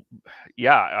 Yep.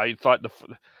 I thought the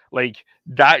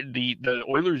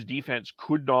Oilers defense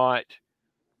could not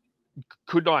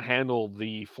handle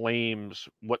the Flames,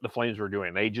 what the Flames were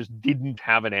doing. They just didn't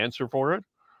have an answer for it.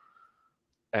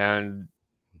 And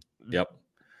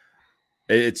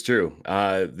it's true.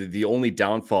 The only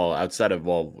downfall outside of,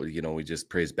 we just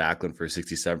praised Backlund for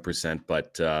 67%,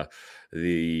 but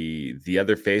the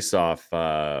other face-off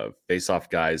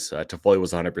guys, Toffoli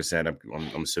was 100%.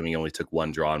 I'm assuming he only took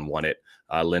 1 draw and won it.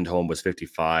 Lindholm was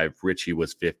 55, Ritchie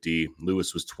was 50,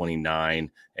 Lewis was 29,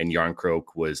 and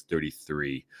Yarncroke was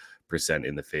 33%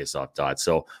 in the face-off dot.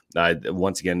 So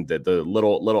once again, the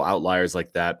little outliers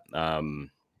like that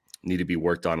need to be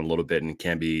worked on a little bit, and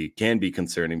can be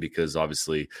concerning, because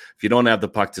obviously if you don't have the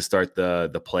puck to start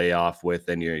the playoff with,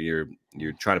 then you're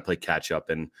trying to play catch up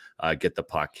and get the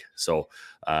puck. So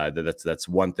that's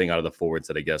one thing out of the forwards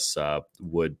that I guess I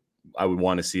would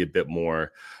want to see a bit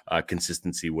more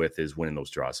consistency with, is winning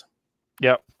those draws.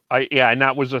 Yep. And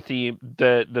that was a theme.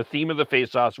 The theme of the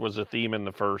face-offs was a theme in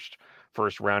the first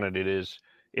round, and it is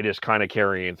kind of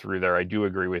carrying through there. I do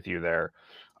agree with you there.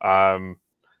 I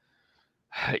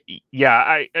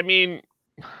mean,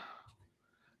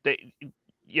 the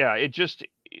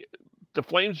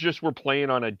Flames just were playing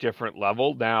on a different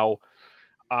level. Now,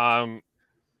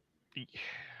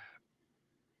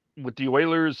 with the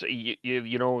Oilers, they're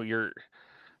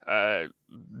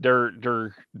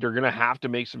going to have to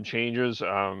make some changes.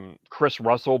 Chris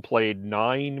Russell played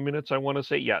 9 minutes, I want to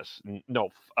say. Yes. No.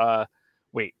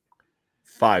 Wait.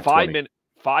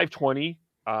 5:20.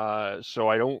 So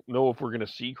I don't know if we're going to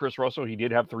see Chris Russell. He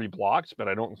did have 3 blocks, but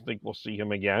I don't think we'll see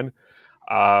him again.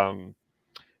 They're going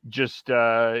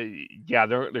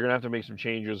to have to make some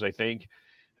changes, I think,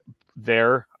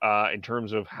 there in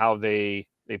terms of how they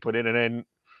put it. And then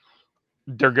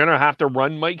they're going to have to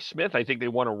run Mike Smith. I think they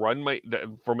want to run Mike.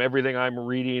 From everything I'm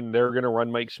reading, they're going to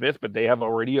run Mike Smith, but they have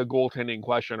already a goaltending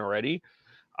question already,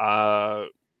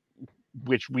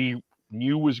 which we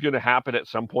knew was going to happen at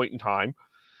some point in time.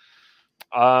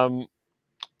 To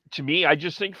me, I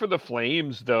just think for the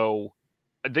Flames, though,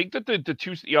 I think that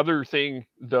the other thing,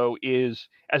 though, is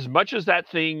as much as that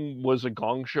thing was a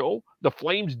gong show, the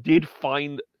Flames did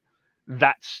find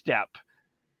that step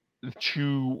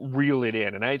to reel it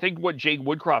in. And I think what Jake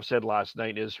Woodcroft said last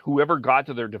night is whoever got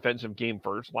to their defensive game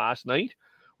first last night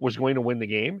was going to win the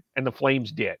game, and the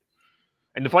Flames did.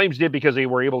 And the Flames did because they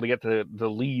were able to get the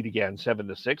lead again,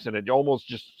 7-6, and it almost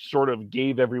just sort of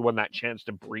gave everyone that chance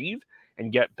to breathe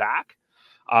and get back,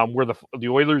 where the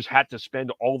Oilers had to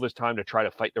spend all this time to try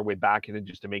to fight their way back and then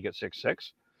just to make it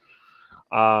 6-6.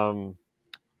 I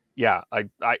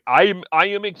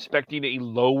am expecting a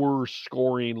lower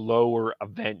scoring, lower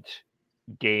event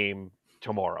game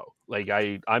tomorrow. Like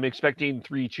I'm expecting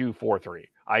 3-2, 4-3.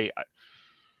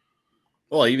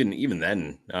 Well, even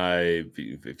then,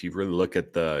 if you really look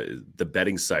at the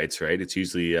betting sites, right, it's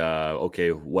usually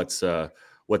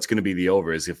what's going to be the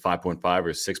over? Is it 5.5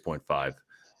 or 6.5?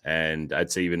 And I'd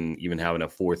say even having a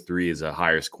 4-3 is a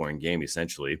higher scoring game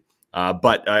essentially.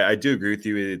 But I do agree with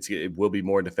you. It will be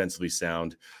more defensively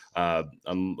sound,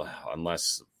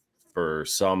 unless for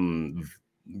some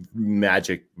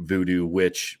magic voodoo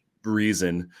witch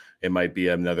reason it might be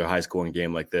another high scoring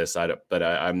game like this.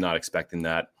 I'm not expecting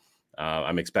that.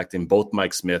 I'm expecting both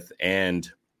Mike Smith and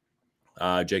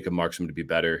Jacob Markstrom to be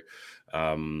better.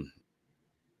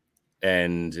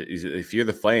 And if you're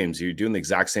the Flames, you're doing the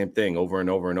exact same thing over and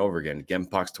over and over again, getting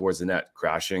pucks towards the net,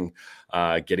 crashing,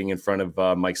 getting in front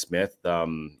of Mike Smith.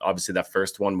 Obviously, that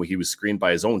first one where he was screened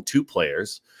by his own 2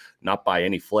 players, not by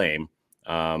any Flame.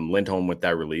 Lindholm with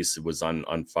that release, it was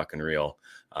unfucking real.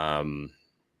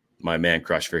 My man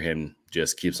crush for him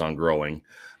just keeps on growing.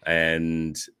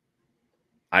 And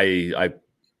I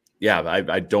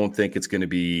don't think it's going to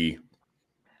be.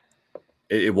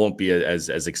 It won't be as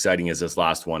exciting as this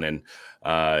last one. And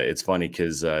it's funny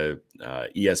because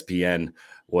ESPN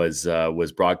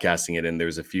was broadcasting it, and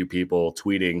there's a few people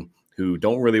tweeting who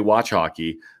don't really watch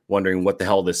hockey, wondering what the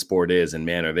hell this sport is. And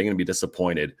man, are they going to be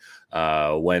disappointed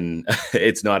when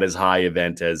it's not as high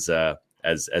event as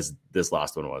this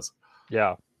last one was?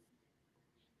 Yeah.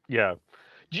 Yeah.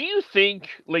 Do you think,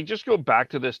 like, just go back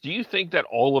to this, do you think that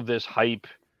all of this hype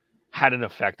had an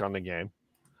effect on the game?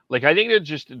 Like, I think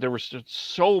there was just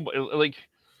so, like,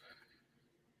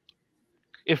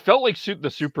 it felt like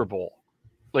the Super Bowl,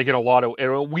 like in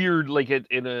a weird, like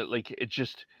it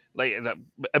just like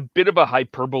a bit of a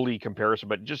hyperbole comparison,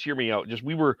 but just hear me out. Just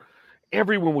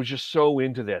everyone was just so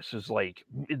into this. It's like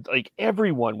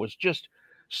everyone was just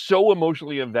so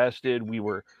emotionally invested. We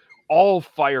were all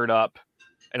fired up.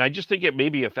 And I just think it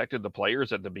maybe affected the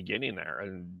players at the beginning there,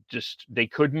 and just they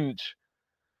couldn't.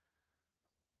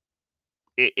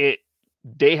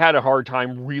 They had a hard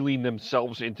time reeling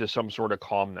themselves into some sort of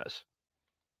calmness.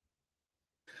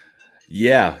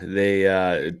 Yeah,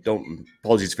 they don't.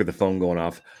 Apologies for the phone going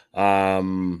off. I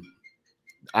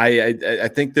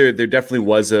think there definitely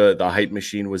was the hype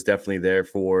machine was definitely there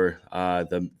for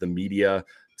the media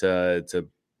to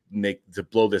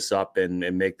blow this up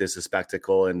and make this a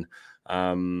spectacle. And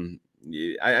I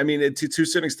mean, to a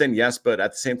certain extent, yes, but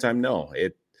at the same time, no.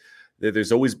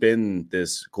 There's always been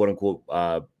this quote unquote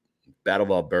Battle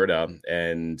of Alberta,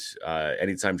 and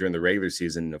anytime during the regular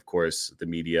season, of course, the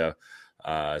media,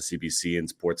 CBC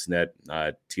and Sportsnet,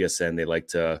 TSN, they like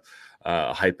to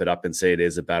hype it up and say it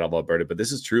is a Battle of Alberta. But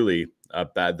this is truly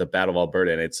the Battle of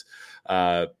Alberta, and it's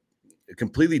a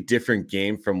completely different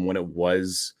game from when it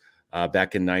was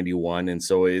back in '91. And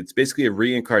so it's basically a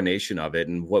reincarnation of it.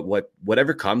 And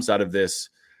whatever comes out of this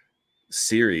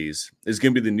series is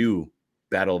going to be the new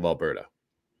Battle of Alberta,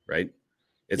 right?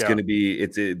 It's going to be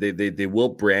they will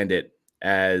brand it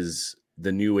as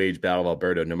the new age Battle of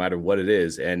Alberta, no matter what it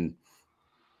is. And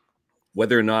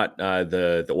whether or not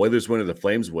the Oilers win or the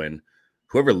Flames win,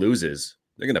 whoever loses,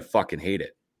 they're going to fucking hate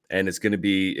it. And it's going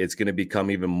to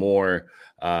become even more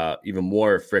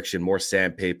friction, more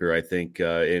sandpaper, I think,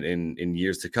 in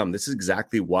years to come. This is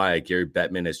exactly why Gary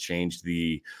Bettman has changed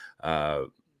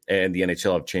and the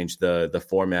NHL have changed the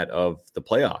format of the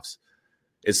playoffs,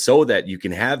 is so that you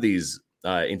can have these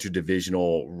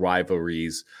interdivisional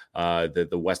rivalries,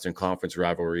 the Western Conference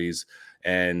rivalries,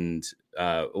 and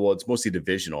it's mostly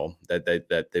divisional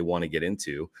that they want to get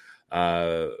into.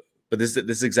 But this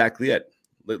is exactly it.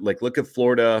 Like, look at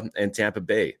Florida and Tampa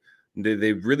Bay.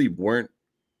 They really weren't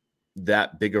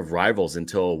that big of rivals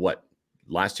until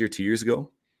last year, 2 years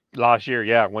ago? Last year,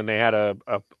 yeah, when they had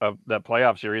that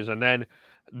playoff series. And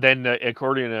then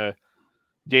according to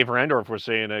Dave Randorf was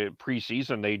saying a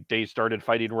preseason, they started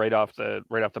fighting right off the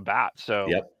bat. So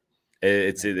yep,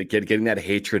 it's getting that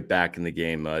hatred back in the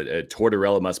game.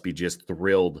 Tortorella must be just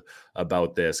thrilled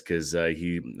about this, because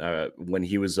when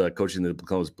he was coaching the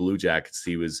Columbus Blue Jackets,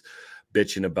 he was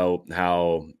bitching about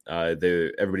how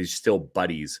everybody's still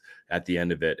buddies at the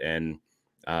end of it, and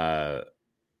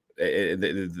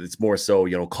it's more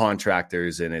so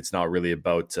contractors, and it's not really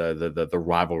about the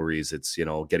rivalries. It's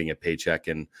getting a paycheck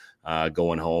and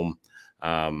going home.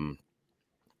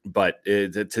 But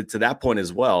to that point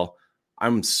as well,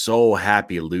 I'm so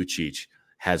happy Lucic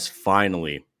has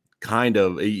finally kind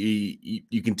of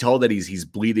you can tell that he's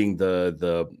bleeding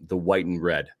the white and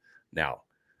red now,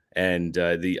 and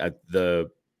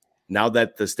now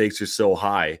that the stakes are so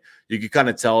high, you can kind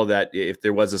of tell that if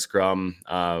there was a scrum,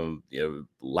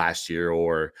 last year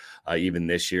or even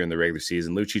this year in the regular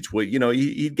season, Lucic would,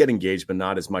 he'd get engaged, but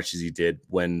not as much as he did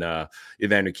when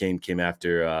Evander Kane came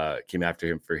after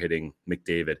him for hitting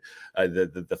McDavid.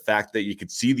 The fact that you could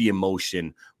see the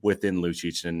emotion within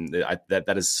Lucic, and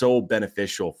that is so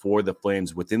beneficial for the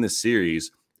Flames within the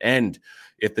series. And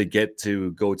if they get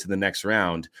to go to the next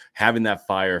round, having that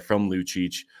fire from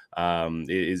Lucic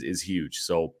is huge.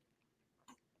 So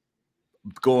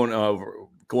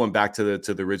going back to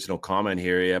the original comment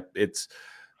here, yeah, it's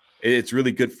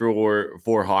really good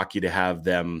for hockey to have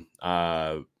them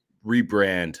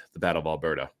rebrand the Battle of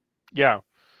Alberta. Yeah.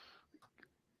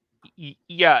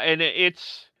 Yeah, and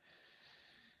it's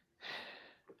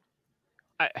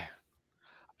I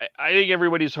think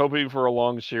everybody's hoping for a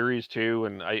long series too,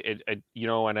 and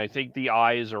and I think the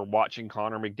eyes are watching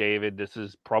Connor McDavid. This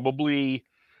is probably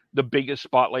the biggest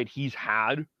spotlight he's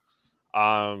had.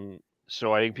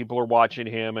 So I think people are watching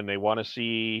him and they want to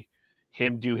see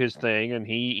him do his thing, and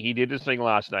he did his thing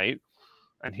last night,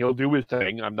 and he'll do his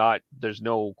thing. There's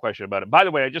no question about it. By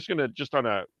the way,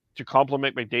 to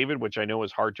compliment McDavid, which I know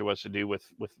is hard to us to do with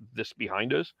this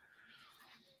behind us.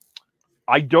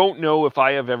 I don't know if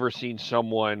I have ever seen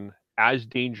someone as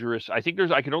dangerous. I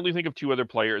can only think of two other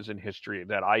players in history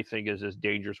that I think is as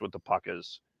dangerous with the puck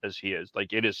as he is.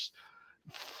 Like, it is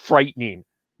frightening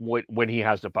when he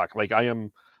has the puck. Like,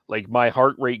 my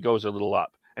heart rate goes a little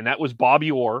up. And that was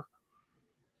Bobby Orr.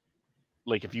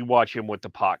 Like, if you watch him with the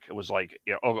puck, it was like,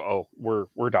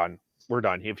 we're done. We're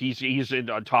done. If he's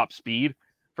on top speed,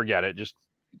 forget it. Just,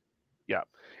 yeah.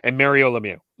 And Mario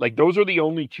Lemieux. Like, those are the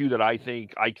only two that I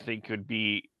think could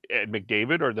be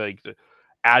McDavid, or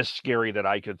as scary that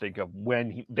I could think of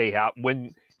when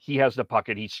he has the puck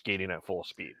and he's skating at full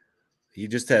speed. He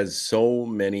just has so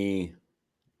many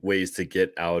ways to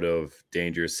get out of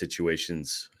dangerous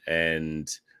situations and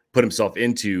put himself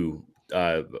into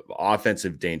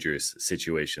offensive dangerous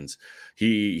situations.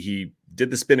 He did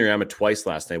the spinorama twice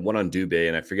last night, one on Dubé,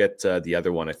 and I forget the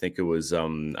other one. I think it was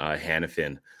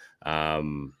Hannafin,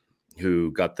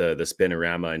 who got the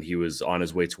spinorama, and he was on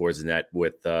his way towards the net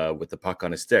with the puck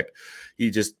on his stick.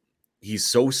 He's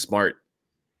so smart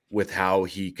with how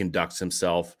he conducts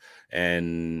himself,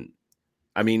 and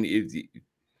I mean,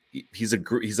 he's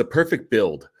a perfect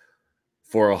build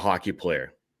for a hockey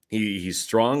player. He's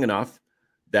strong enough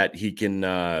that he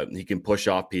can push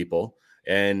off people,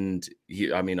 and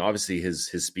obviously his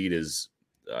speed is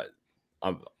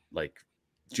like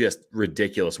just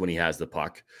ridiculous when he has the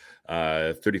puck.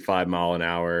 35 mile an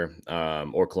hour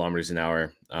or kilometers an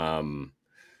hour.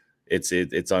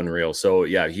 It's unreal. So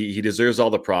yeah, he deserves all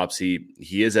the props.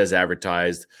 He is as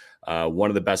advertised, one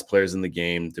of the best players in the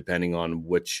game, depending on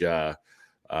which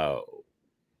how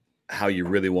you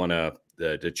really want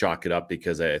to chalk it up,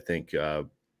 because I think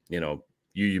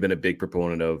you've been a big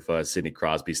proponent of Sidney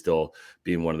Crosby still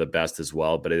being one of the best as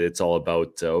well, but it's all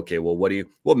about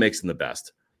what makes him the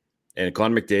best. And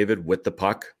Connor McDavid with the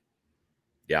puck,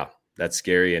 yeah, that's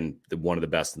scary, and one of the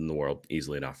best in the world,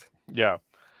 easily enough. Yeah.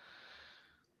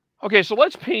 Okay, so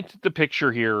let's paint the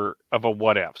picture here of a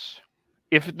what ifs.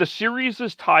 If the series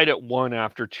is tied at 1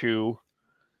 after 2,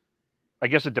 I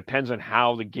guess it depends on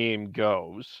how the game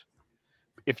goes.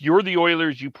 If you're the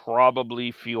Oilers, you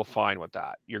probably feel fine with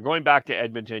that. You're going back to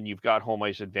Edmonton. You've got home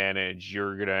ice advantage.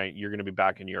 You're gonna be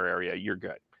back in your area. You're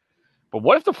good. But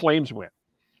what if the Flames win?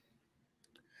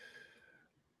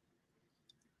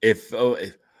 If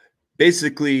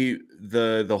basically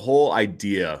the whole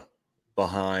idea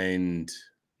behind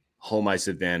home ice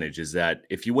advantage is that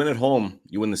if you win at home,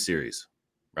 you win the series,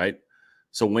 right?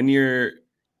 So when you're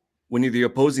the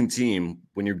opposing team,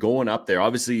 when you're going up there,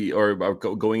 obviously, or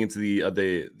going into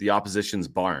the opposition's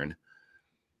barn,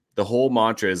 the whole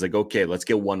mantra is like, okay, let's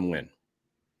get one win,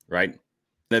 right?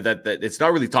 That it's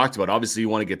not really talked about. Obviously, you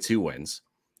want to get 2 wins,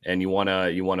 and you want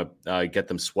to get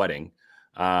them sweating.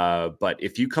 But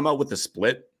if you come out with a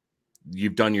split,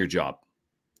 you've done your job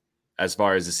as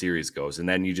far as the series goes, and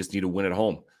then you just need to win at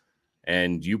home,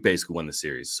 and you basically win the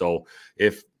series. So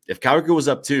if Calgary was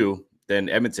up 2, then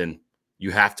Edmonton,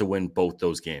 you have to win both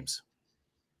those games.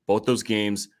 Both those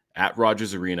games at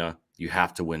Rogers Arena, you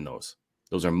have to win those.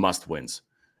 Those are must wins,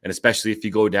 and especially if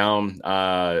you go down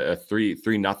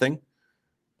 3-0.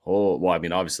 Oh, well, I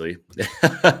mean, obviously,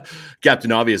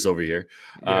 Captain Obvious over here.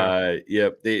 Yeah.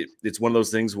 It's one of those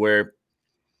things where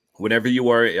whenever you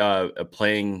are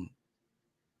playing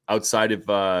outside of,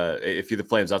 if you're the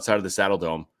Flames, outside of the Saddle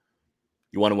Dome,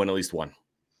 you want to win at least one.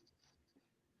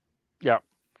 Yeah.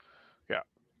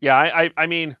 I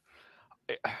mean,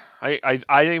 I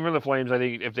think for the Flames, I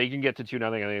think if they can get to 2-0,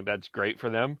 I think that's great for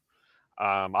them.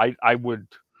 I would.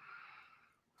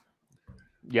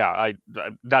 Yeah,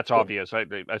 that's obvious.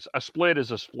 A split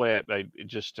is a split.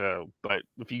 But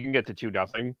if you can get to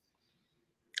 2-0,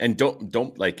 and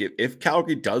don't like if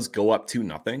Calgary does go up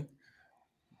 2-0,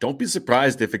 don't be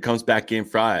surprised if it comes back game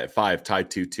 5 tied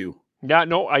 2-2. Yeah,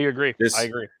 no, I agree. I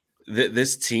agree.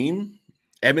 This team,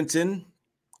 Edmonton,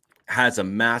 has a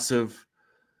massive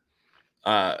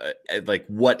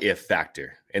what if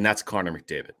factor, and that's Connor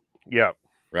McDavid. Yeah,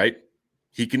 right.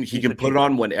 He can put it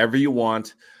on whenever you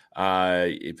want.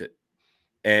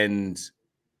 And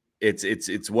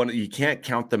it's one, you can't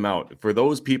count them out for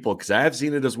those people, because I have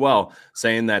seen it as well,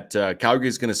 saying that Calgary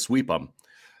is going to sweep them.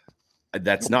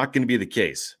 That's not going to be the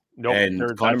case. Nope.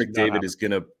 And Connor McDavid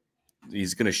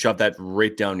he's gonna shove that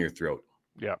right down your throat.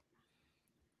 Yeah.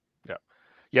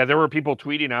 Yeah, there were people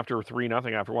tweeting after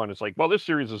 3-0 after one. It's like, well, this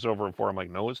series is over in 4. I'm like,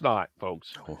 no, it's not,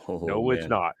 folks. It's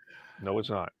not. No, it's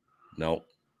not. No.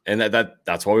 And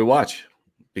that's why we watch.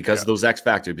 Because of those X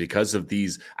factors, because of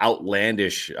these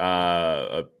outlandish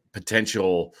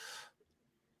potential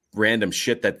random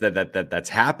shit that's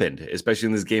happened, especially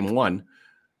in this game 1.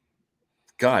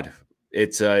 God,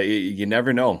 it's you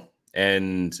never know.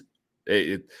 And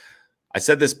I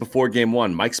said this before game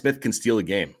 1. Mike Smith can steal a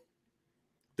game.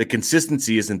 The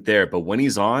consistency isn't there, but when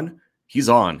he's on,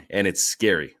 and it's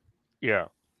scary. Yeah.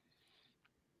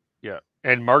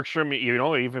 And Markstrom,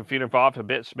 even feeding off a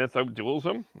bit, Smith outduels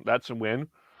him. That's a win.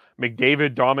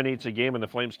 McDavid dominates a game, and the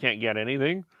Flames can't get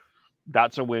anything.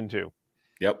 That's a win too.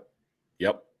 Yep.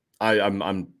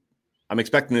 I'm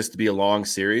expecting this to be a long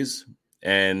series,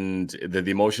 and the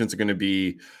emotions are going to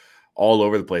be all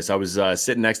over the place. I was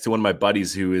sitting next to one of my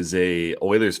buddies who is a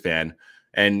Oilers fan.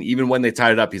 And even when they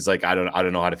tied it up, he's like, I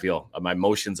don't know how to feel. My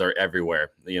emotions are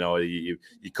everywhere. You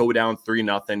go down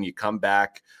 3-0, you come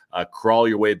back, crawl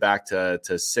your way back to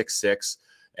 6-6,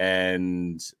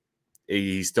 and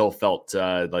he still felt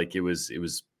like it was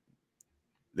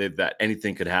that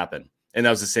anything could happen. And that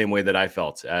was the same way that I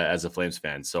felt as a Flames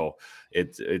fan. So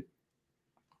it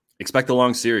expect a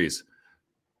long series.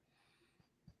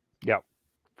 Yeah,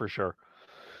 for sure.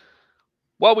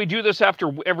 Well, we do this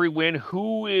after every win.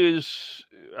 Who is,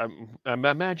 I'm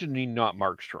imagining not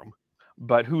Markstrom,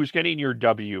 but who's getting your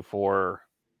W for?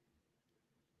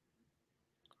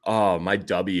 Oh, my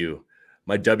W.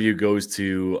 My W goes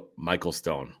to Michael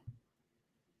Stone.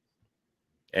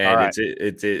 And right.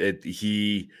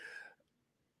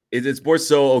 It's more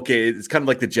so, okay, it's kind of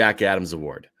like the Jack Adams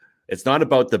Award. It's not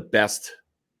about the best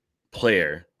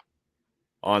player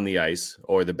on the ice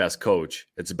or the best coach.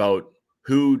 It's about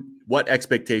what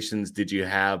expectations did you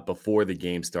have before the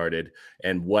game started,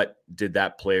 and what did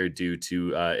that player do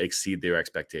to exceed their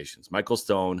expectations? Michael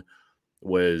Stone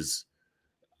was,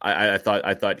 I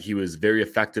thought he was very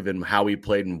effective in how he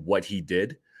played and what he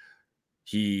did.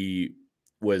 He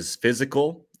was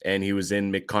physical, and he was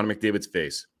in Connor McDavid's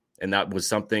face, and that was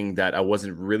something that I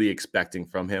wasn't really expecting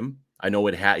from him. I know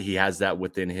he has that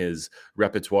within his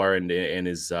repertoire and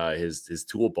his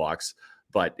toolbox,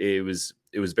 but it was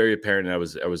very apparent, and I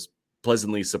was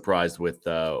pleasantly surprised with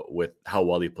how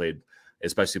well he played,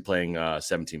 especially playing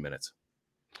 17 minutes.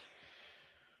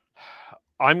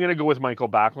 I'm going to go with Michael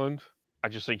Backlund. I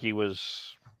just think he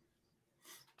was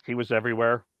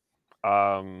everywhere.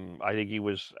 I think he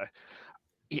was,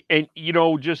 and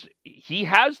he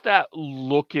has that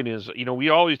look in his. We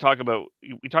always talk about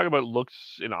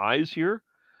looks in eyes here.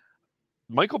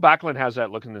 Michael Backlund has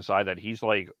that look in his eye that he's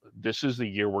like, this is the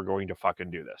year we're going to fucking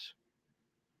do this.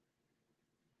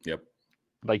 Yep.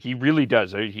 Like he really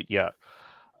does. He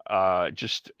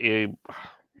just took I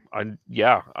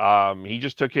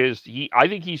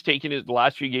think he's taken the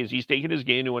last few games, he's taken his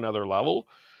game to another level.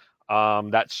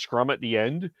 That scrum at the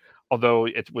end, although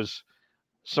it was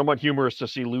somewhat humorous to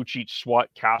see Lucic swat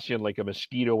Cassian like a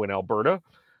mosquito in Alberta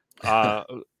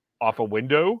off a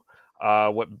window.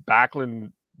 What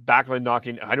Backlund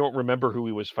knocking, I don't remember who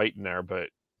he was fighting there, but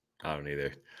I don't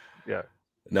either. Yeah.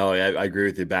 No, I agree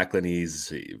with you.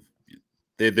 Backlund,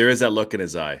 there is that look in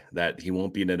his eye that he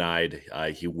won't be denied.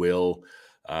 He will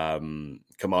come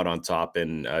out on top,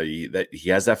 and he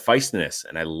has that feistiness,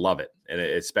 and I love it. And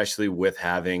especially with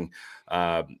having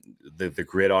the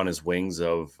grit on his wings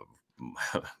of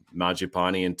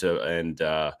Mangiapane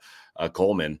and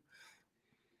Coleman.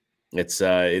 It's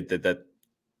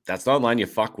that's not a line you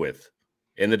fuck with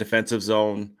in the defensive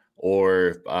zone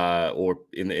or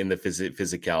in the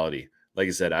physicality. Like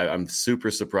I said, I'm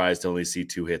super surprised to only see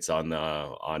 2 hits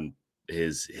on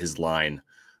his line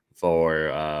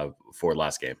for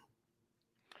last game.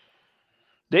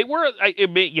 They were,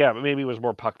 maybe it was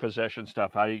more puck possession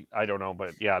stuff. I don't know,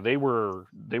 but yeah, they were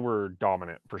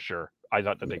dominant for sure. I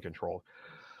thought that they controlled.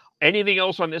 Anything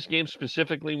else on this game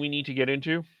specifically we need to get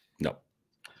into? No.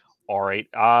 All right.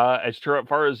 As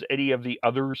far as any of the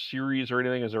other series or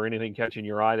anything, is there anything catching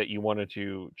your eye that you wanted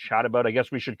to chat about? I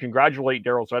guess we should congratulate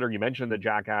Daryl Sutter. You mentioned the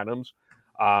Jack Adams,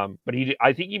 but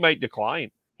I think he might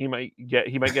decline. He might get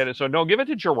it. So no, give it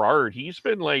to Gerard. He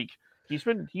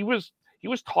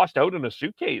was tossed out in a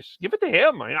suitcase. Give it to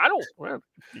him. I don't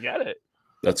forget it.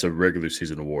 That's a regular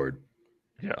season award.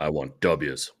 Yeah, I want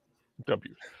W's.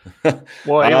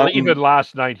 Well, even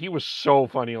last night, he was so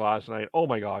funny last night. Oh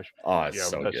my gosh! Oh, it's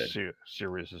so good.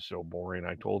 Series is so boring.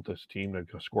 I told this team to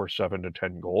score 7 to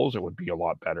 10 goals, it would be a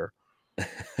lot better.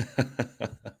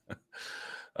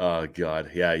 Oh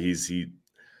God, yeah,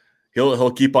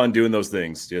 he'll keep on doing those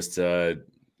things. Just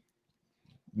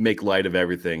make light of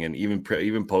everything, and even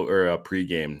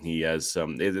pregame, he has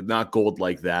some not gold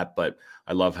like that, but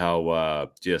I love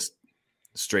how just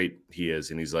straight he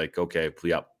is, and he's like, okay,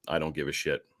 yep, I don't give a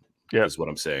shit. Yeah, is what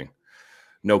I'm saying.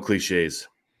 No cliches,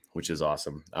 which is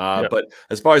awesome. But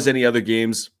as far as any other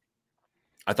games,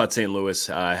 I thought St. Louis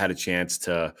had a chance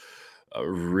to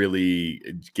really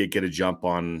get a jump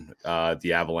on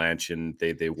the Avalanche, and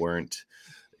they weren't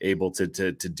able to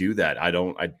do that.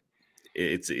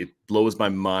 It blows my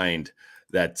mind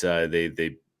that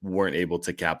they weren't able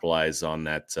to capitalize on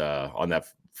that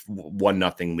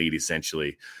 1-0 lead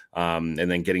essentially, and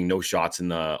then getting no shots in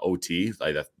the OT,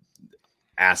 like that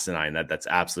asinine. That's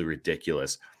absolutely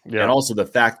ridiculous. Yeah. And also the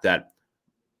fact that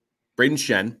Braden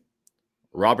Shen,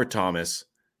 Robert Thomas,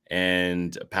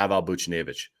 and Pavel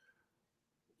Buchnevich,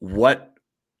 what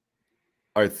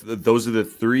are those are the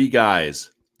three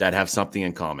guys that have something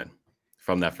in common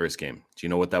from that first game. Do you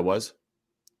know what that was?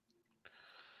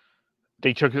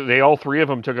 They all three of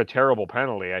them took a terrible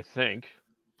penalty, I think.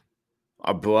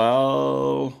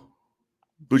 Well,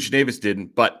 Buchnevich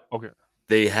didn't, but okay,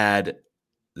 they had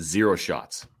 0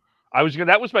 shots.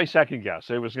 That was my second guess.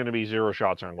 It was going to be 0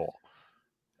 shots on goal.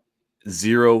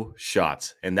 0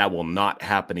 shots, and that will not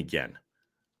happen again.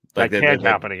 That can't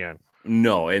happen again.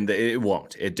 No, and it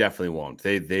won't. It definitely won't.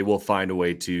 They will find a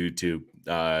way to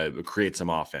create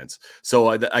some offense. So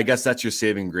I guess that's your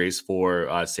saving grace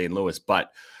for St. Louis.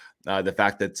 But the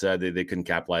fact that they couldn't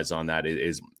capitalize on that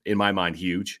is in my mind,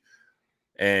 huge.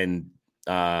 And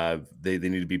they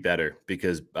need to be better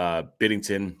because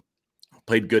Binnington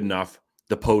played good enough.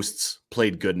 The posts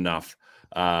played good enough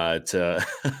to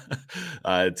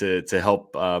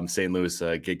help St. Louis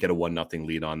get a 1-0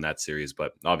 lead on that series.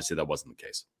 But obviously that wasn't the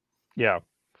case. Yeah.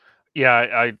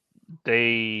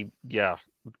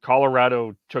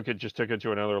 Colorado took it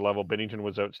to another level. Binnington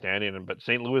was outstanding, but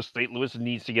St. Louis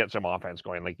needs to get some offense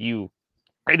going.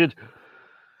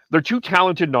 They're too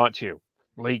talented not to.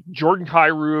 Like Jordan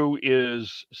Kyrou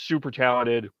is super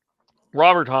talented.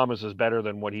 Robert Thomas is better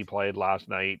than what he played last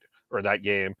night or that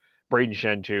game. Braden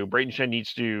Shen too. Braden Shen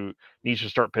needs to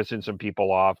start pissing some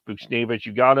people off. Buchnevich,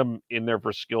 you got him in there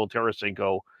for skill.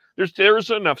 Tarasenko, there's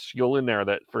enough skill in there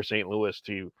that for St. Louis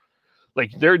to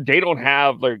they don't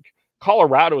have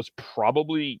Colorado is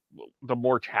probably the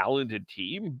more talented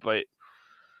team, but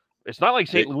it's not like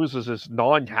St. Louis is this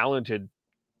non-talented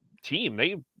team.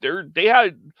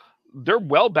 They're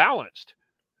well balanced.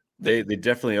 They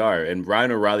definitely are, and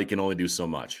Ryan O'Reilly can only do so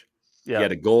much. Yeah. He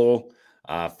had a goal,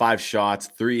 5 shots,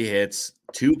 3 hits,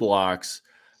 2 blocks,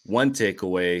 1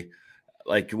 takeaway.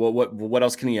 Like what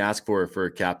else can he ask for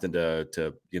a captain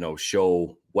to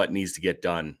show what needs to get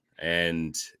done?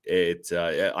 And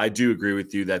I do agree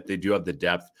with you that they do have the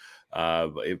depth,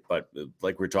 but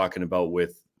like we're talking about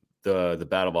with the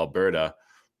Battle of Alberta,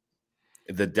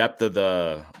 the depth of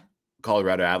the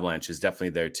Colorado Avalanche is definitely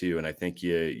there too. And I think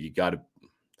you got to.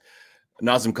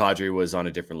 Nazem Kadri was on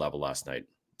a different level last night,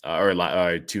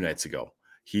 or 2 nights ago.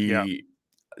 He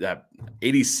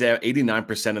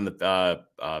 89% in the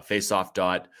face-off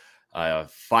dot,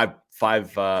 5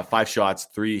 shots,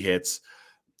 3 hits,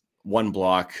 1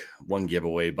 block, 1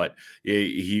 giveaway, but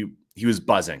he was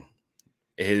buzzing.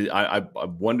 I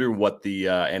wonder what the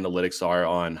analytics are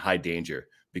on high danger,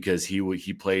 because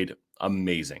he played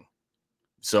amazing.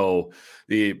 So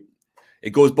it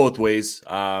goes both ways.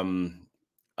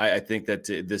 I think that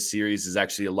this series is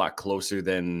actually a lot closer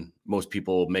than most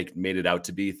people made it out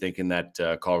to be, thinking that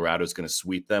Colorado is going to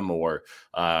sweep them or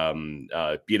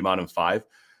beat them out in 5.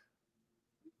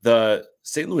 The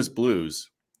St. Louis Blues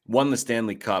won the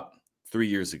Stanley Cup 3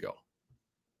 years ago.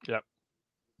 Yep.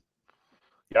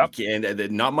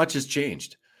 And not much has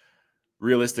changed.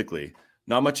 Realistically,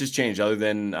 not much has changed other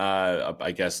than,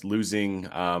 I guess, losing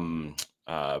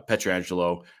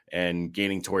Pietrangelo and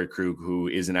gaining Torrey Krug, who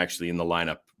isn't actually in the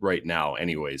lineup right now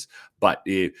anyways. But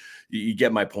you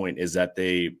get my point, is that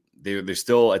they're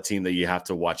still a team that you have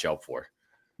to watch out for.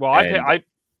 Well, I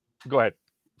go ahead.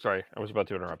 Sorry, I was about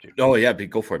to interrupt you. Oh yeah,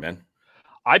 go for it, man.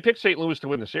 I picked St. Louis to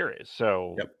win the series,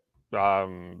 so yep.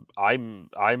 I'm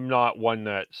not one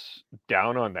that's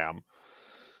down on them.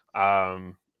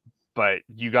 But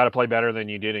you got to play better than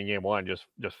you did in game 1, just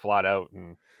flat out.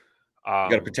 And you got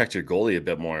to protect your goalie a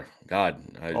bit more. God.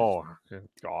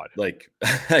 God. Like,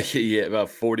 yeah, about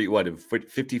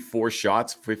 54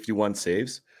 shots, 51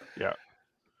 saves. Yeah.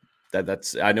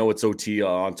 That's. I know it's OT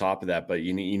on top of that, but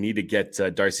you need to get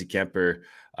Darcy Kemper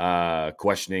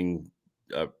questioning.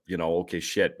 Okay,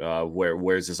 shit.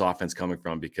 Where's this offense coming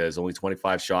from? Because only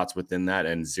 25 shots within that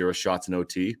and 0 shots in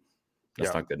OT.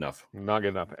 That's not good enough. Not good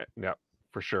enough. Yeah,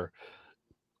 for sure.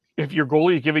 if your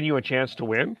goalie is giving you a chance to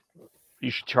win,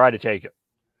 you should try to take it.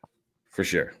 For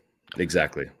sure.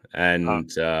 Exactly. And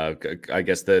I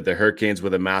guess the Hurricanes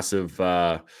with a massive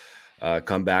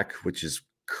comeback, which is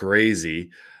crazy.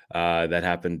 That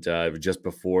happened just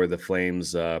before the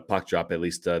Flames puck drop, at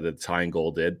least the tying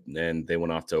goal did, and they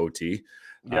went off to OT.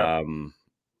 Yeah.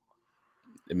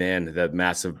 Man, that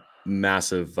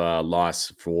massive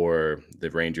loss for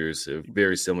the Rangers,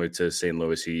 very similar to St.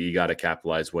 Louis. You got to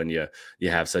capitalize when you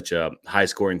have such a high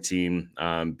scoring team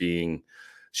being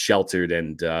sheltered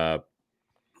and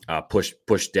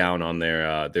pushed down on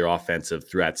their offensive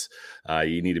threats.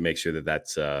 You need to make sure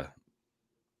that's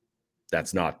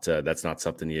not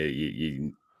something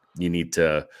you need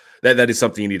to that is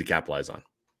something you need to capitalize on.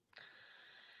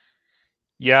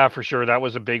 Yeah, for sure. That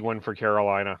was a big one for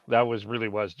Carolina. That was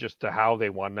just how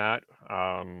they won that.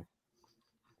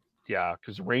 Yeah,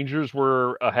 because Rangers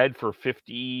were ahead for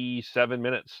 57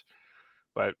 minutes,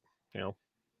 but Yeah.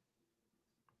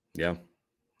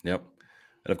 Yep.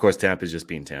 And of course, Tampa's just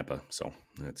being Tampa, so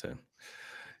that's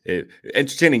it.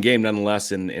 Entertaining game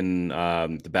nonetheless in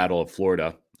the Battle of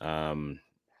Florida.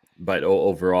 But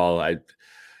overall, I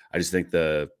just think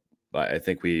I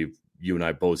think you and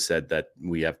I both said that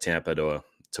we have Tampa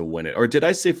to win it. Or did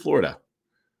I say Florida?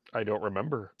 I don't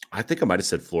remember. I think I might have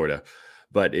said Florida,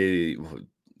 but the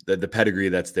pedigree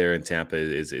that's there in Tampa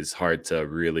is hard to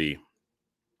really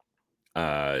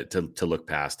to look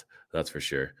past. That's for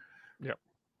sure. Yep.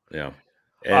 Yeah.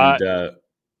 And do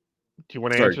you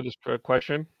want to answer this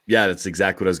question? Yeah, that's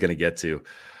exactly what I was going to get to.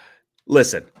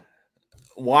 Listen,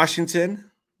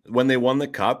 Washington, when they won the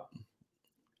Cup,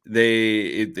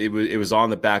 it was on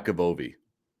the back of Ovi,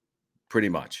 pretty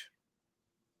much,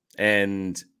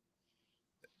 and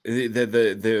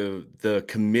the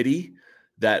committee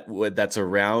that's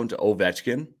around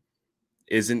Ovechkin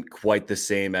isn't quite the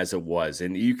same as it was,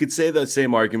 and you could say the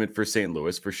same argument for St.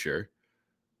 Louis for sure,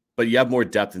 but you have more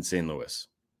depth in St. Louis,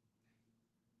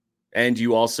 and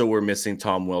you also were missing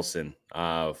Tom Wilson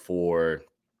for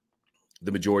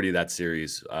the majority of that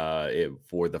series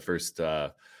for the first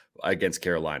against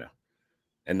Carolina,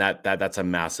 and that's a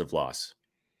massive loss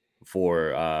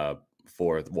for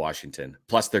Washington.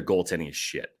 Plus, their goaltending is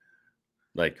shit.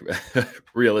 Like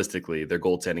realistically, their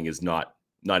goaltending is not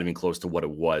even close to what it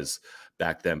was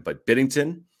back then. But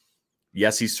Binnington,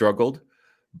 yes, he struggled,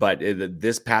 but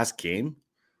this past game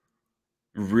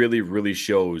really, really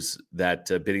shows that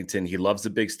Binnington, he loves the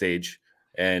big stage,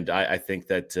 and I think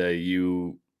that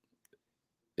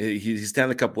he's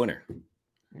Stanley Cup winner.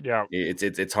 Yeah,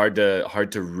 it's hard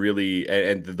to really,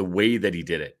 and the way that he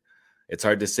did it, it's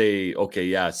hard to say, okay,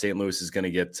 yeah, St. Louis is going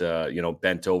to get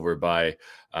bent over by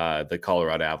the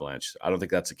Colorado Avalanche. I don't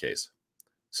think that's the case.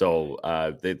 So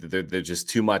they're just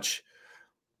too much.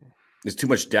 There's too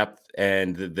much depth,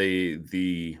 and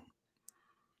the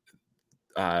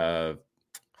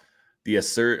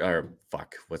assert or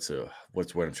fuck, what's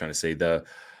what I'm trying to say, the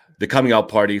coming out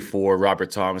party for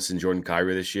Robert Thomas and Jordan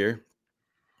Kyrou this year.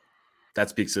 That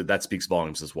speaks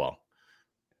volumes as well.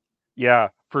 Yeah,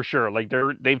 for sure. Like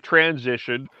they've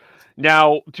transitioned.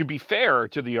 Now, to be fair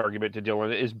to the argument to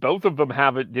Dylan, is both of them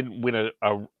didn't win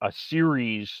a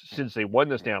series since they won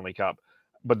the Stanley Cup,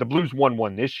 but the Blues won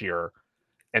one this year,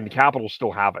 and the Capitals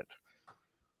still haven't.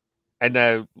 And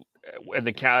the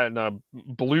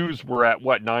Blues were at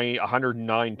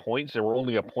 109 points. They were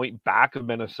only a point back of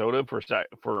Minnesota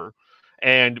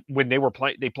and when they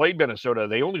played Minnesota,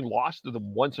 they only lost to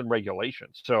them once in regulation.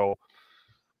 So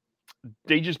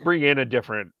they just bring in a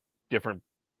different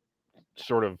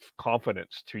sort of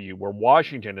confidence to you, where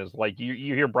Washington is like,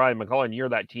 you hear Brian McCullough, you're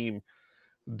that team,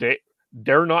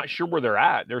 they're not sure where they're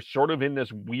at. They're sort of in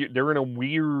this they're in a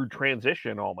weird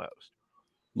transition almost.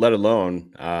 Let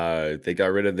alone they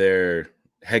got rid of their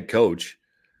head coach,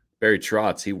 Barry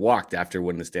Trotz. He walked after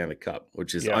winning the Stanley Cup,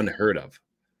 which is unheard of.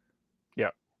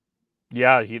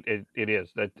 Yeah, it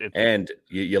is. And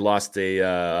you lost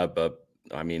I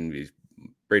mean,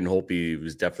 Braden Holtby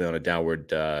was definitely on a downward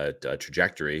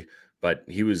trajectory, but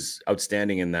he was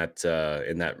outstanding in that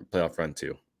playoff run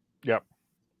too. Yep.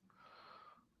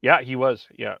 Yeah, he was.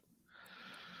 Yeah.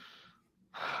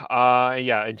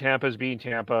 And Tampa's being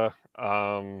Tampa.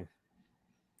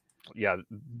 Yeah,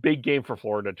 big game for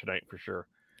Florida tonight for sure.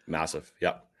 Massive.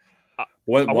 Yep.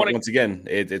 Once again,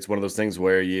 it's one of those things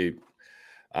where you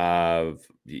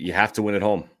have to win at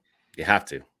home. You have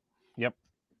to. Yep.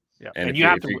 Yeah. And you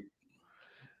have to.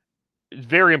 It's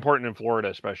very important in Florida,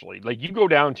 especially. Like, you go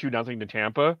down 2-0 to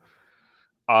Tampa.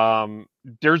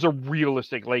 There's a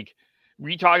realistic, like,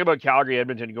 we talk about Calgary,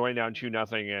 Edmonton going down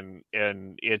 2-0,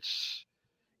 and it's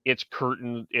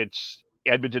curtain. It's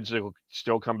Edmonton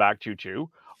still come back 2-2.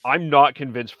 I'm not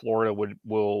convinced Florida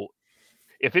will.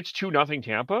 If it's 2-0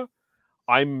 Tampa,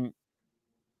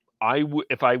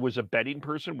 if I was a betting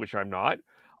person, which I'm not,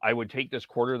 I would take this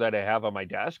quarter that I have on my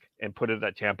desk and put it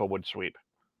that Tampa would sweep.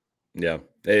 Yeah,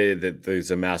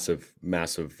 there's a massive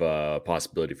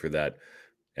possibility for that,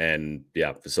 and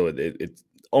yeah, so it's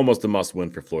almost a must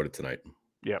win for Florida tonight.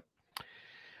 Yep.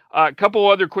 A couple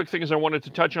other quick things I wanted to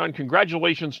touch on.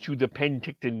 Congratulations to the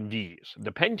Penticton Vs.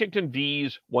 The Penticton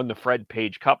Vs won the Fred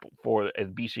Page Cup for a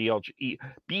BCHL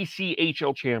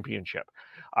championship,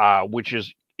 which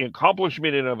is an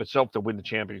accomplishment in and of itself to win the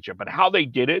championship. But how they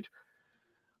did it,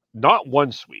 not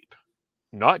one sweep,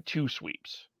 not two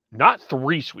sweeps, not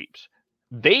three sweeps.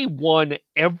 They won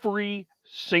every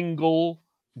single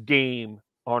game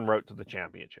en route to the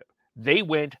championship. They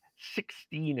went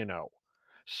 16-0.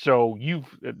 So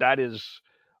that is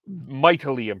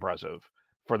mightily impressive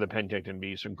for the Penticton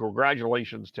Bees, and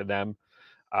congratulations to them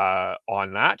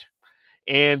on that.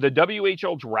 And the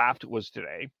WHL draft was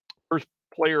today. First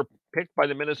player picked by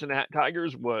the Minnesota Hat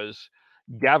Tigers was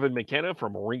Gavin McKenna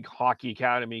from Rink Hockey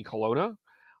Academy, Kelowna.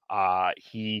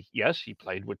 He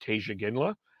played with Tasia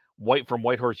Ginla, from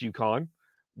Whitehorse, Yukon.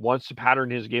 Wants to pattern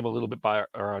his game a little bit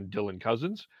around Dylan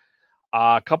Cousins.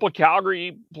 A couple of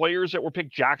Calgary players that were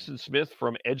picked. Jackson Smith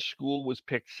from Edge School was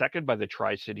picked second by the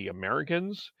Tri-City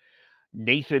Americans.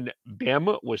 Nathan Bem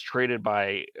was drafted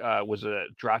by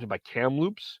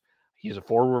Kamloops. He's a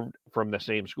forward from the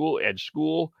same school, Edge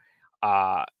School.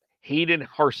 Hayden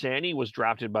Harsani was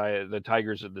drafted by the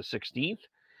Tigers at the 16th.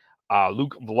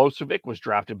 Luke Vlosevic was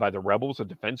drafted by the Rebels, a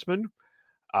defenseman.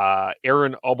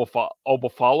 Aaron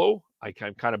Obafalo, I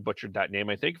kind of butchered that name,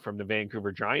 I think, from the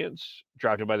Vancouver Giants,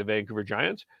 drafted by the Vancouver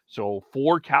Giants. So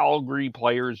 4 Calgary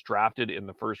players drafted in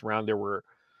the first round. There were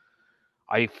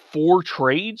 4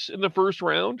 trades in the first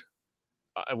round.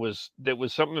 That was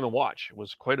something to watch. It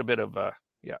was quite a bit of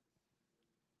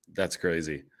That's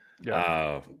crazy.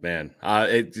 Yeah. Man.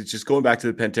 It's just going back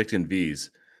to the Penticton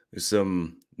Vs. There's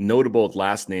some notable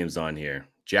last names on here.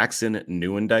 Jackson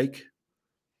Neuendijk.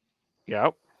 Yeah.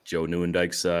 Joe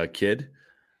Neuendijk's kid.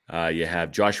 You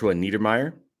have Joshua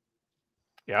Niedermeyer.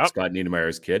 Yeah. Scott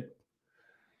Niedermeyer's kid.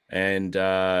 And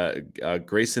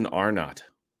Grayson Arnott.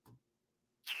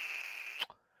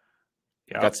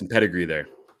 Yeah. Got some pedigree there.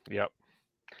 Yep.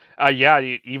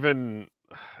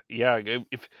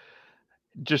 If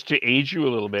just to age you a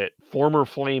little bit, former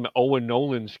Flame Owen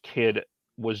Nolan's kid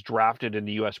was drafted in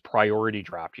the U.S. priority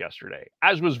draft yesterday,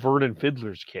 as was Vernon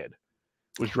Fiddler's kid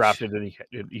was drafted in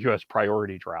the U.S.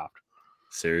 priority draft.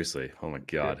 Seriously. Oh, my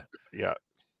God. Yeah.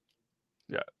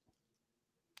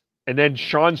 And then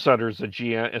Sean Sutter's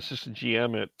the assistant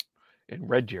GM in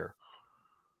Red Deer.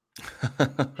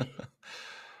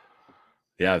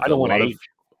 Yeah. I don't want to age.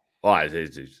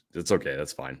 It's okay.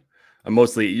 That's fine.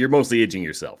 You're mostly aging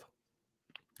yourself.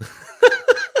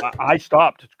 I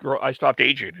stopped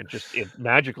aging. It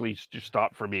magically just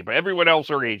stopped for me. But everyone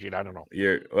else are aging. I don't know.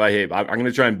 I'm going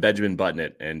to try and Benjamin Button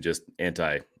it and just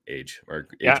anti-age or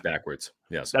age backwards.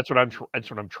 Yes, that's what I'm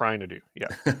trying to do. Yeah.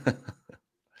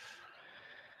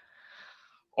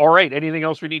 All right. Anything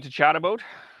else we need to chat about?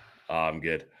 I'm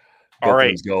good. All right.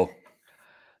 Things go.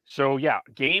 So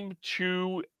game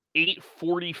 2,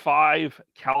 8:45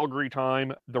 Calgary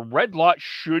time. The red lot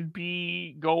should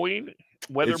be going.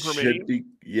 Weather permitting.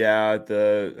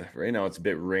 Right now it's a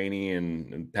bit rainy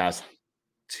and past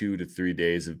 2 to 3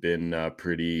 days have been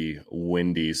pretty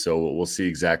windy. So we'll see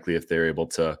exactly if they're able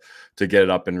to get it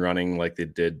up and running like they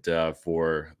did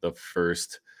for the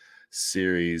first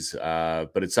series.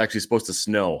 But it's actually supposed to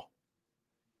snow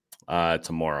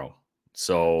tomorrow.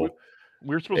 So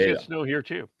we're supposed to get snow here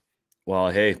too.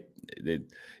 Well, hey,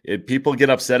 people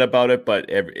get upset about it, but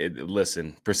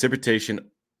listen, precipitation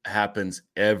happens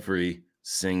every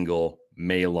single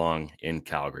May long in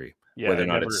Calgary, whether or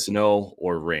not it's snow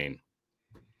or rain.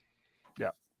 Yeah,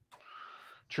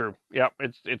 true. Yeah,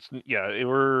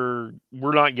 we're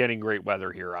not getting great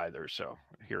weather here either. So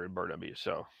here in Burnaby,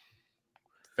 so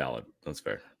valid. That's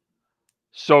fair.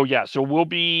 So we'll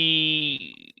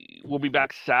be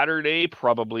back Saturday,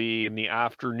 probably in the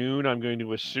afternoon, I'm going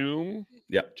to assume.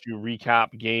 Yep. To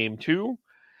recap game 2.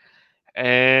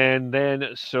 And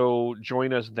then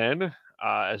join us then,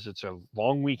 as it's a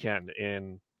long weekend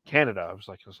in Canada. I was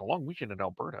like, it's a long weekend in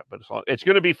Alberta, but it's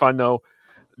going to be fun though.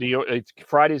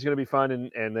 Friday's going to be fun,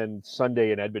 and then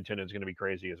Sunday in Edmonton is going to be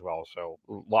crazy as well. So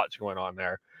lots going on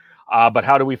there. But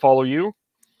how do we follow you?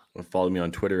 Follow me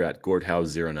on Twitter at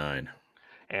Gordhouse09.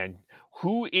 And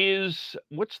are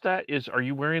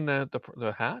you wearing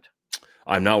the hat?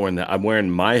 I'm not wearing that. I'm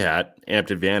wearing my hat, Amped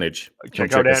Advantage.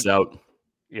 Check us out.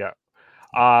 Yeah.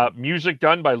 Music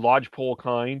done by Lodgepole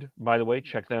Kind. By the way,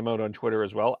 check them out on Twitter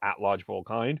as well, at Lodgepole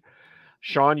Kind.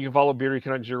 Sean, you can follow Beery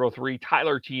Canuck 03,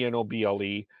 Tyler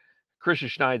TNOBLE, Christian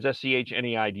Schneids,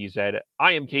 SCHNAIDZ,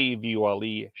 I am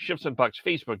KEVULE, Shifts and Pucks,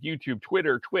 Facebook, YouTube,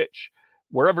 Twitter, Twitch,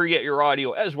 wherever you get your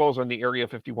audio, as well as on the Area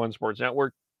 51 Sports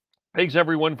Network. Thanks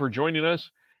everyone for joining us,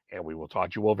 and we will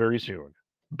talk to you all very soon.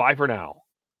 Bye for now.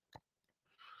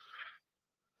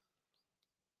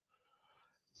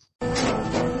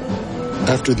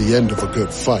 After the end of a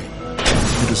good fight,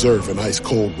 you deserve an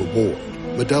ice-cold reward.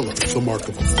 Modelo is the mark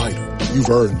of a fighter. You've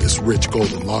earned this rich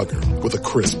golden lager with a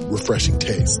crisp, refreshing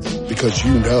taste. Because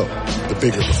you know, the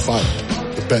bigger the fight,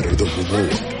 the better the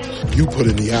reward. You put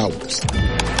in the hours,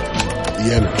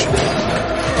 the energy,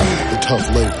 the tough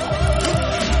labor.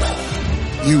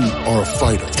 You are a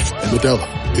fighter, and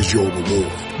Modelo is your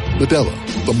reward.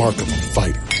 Modelo, the mark of a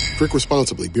fighter. Drink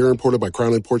responsibly. Beer imported by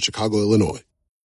Crown Imports, Chicago, Illinois.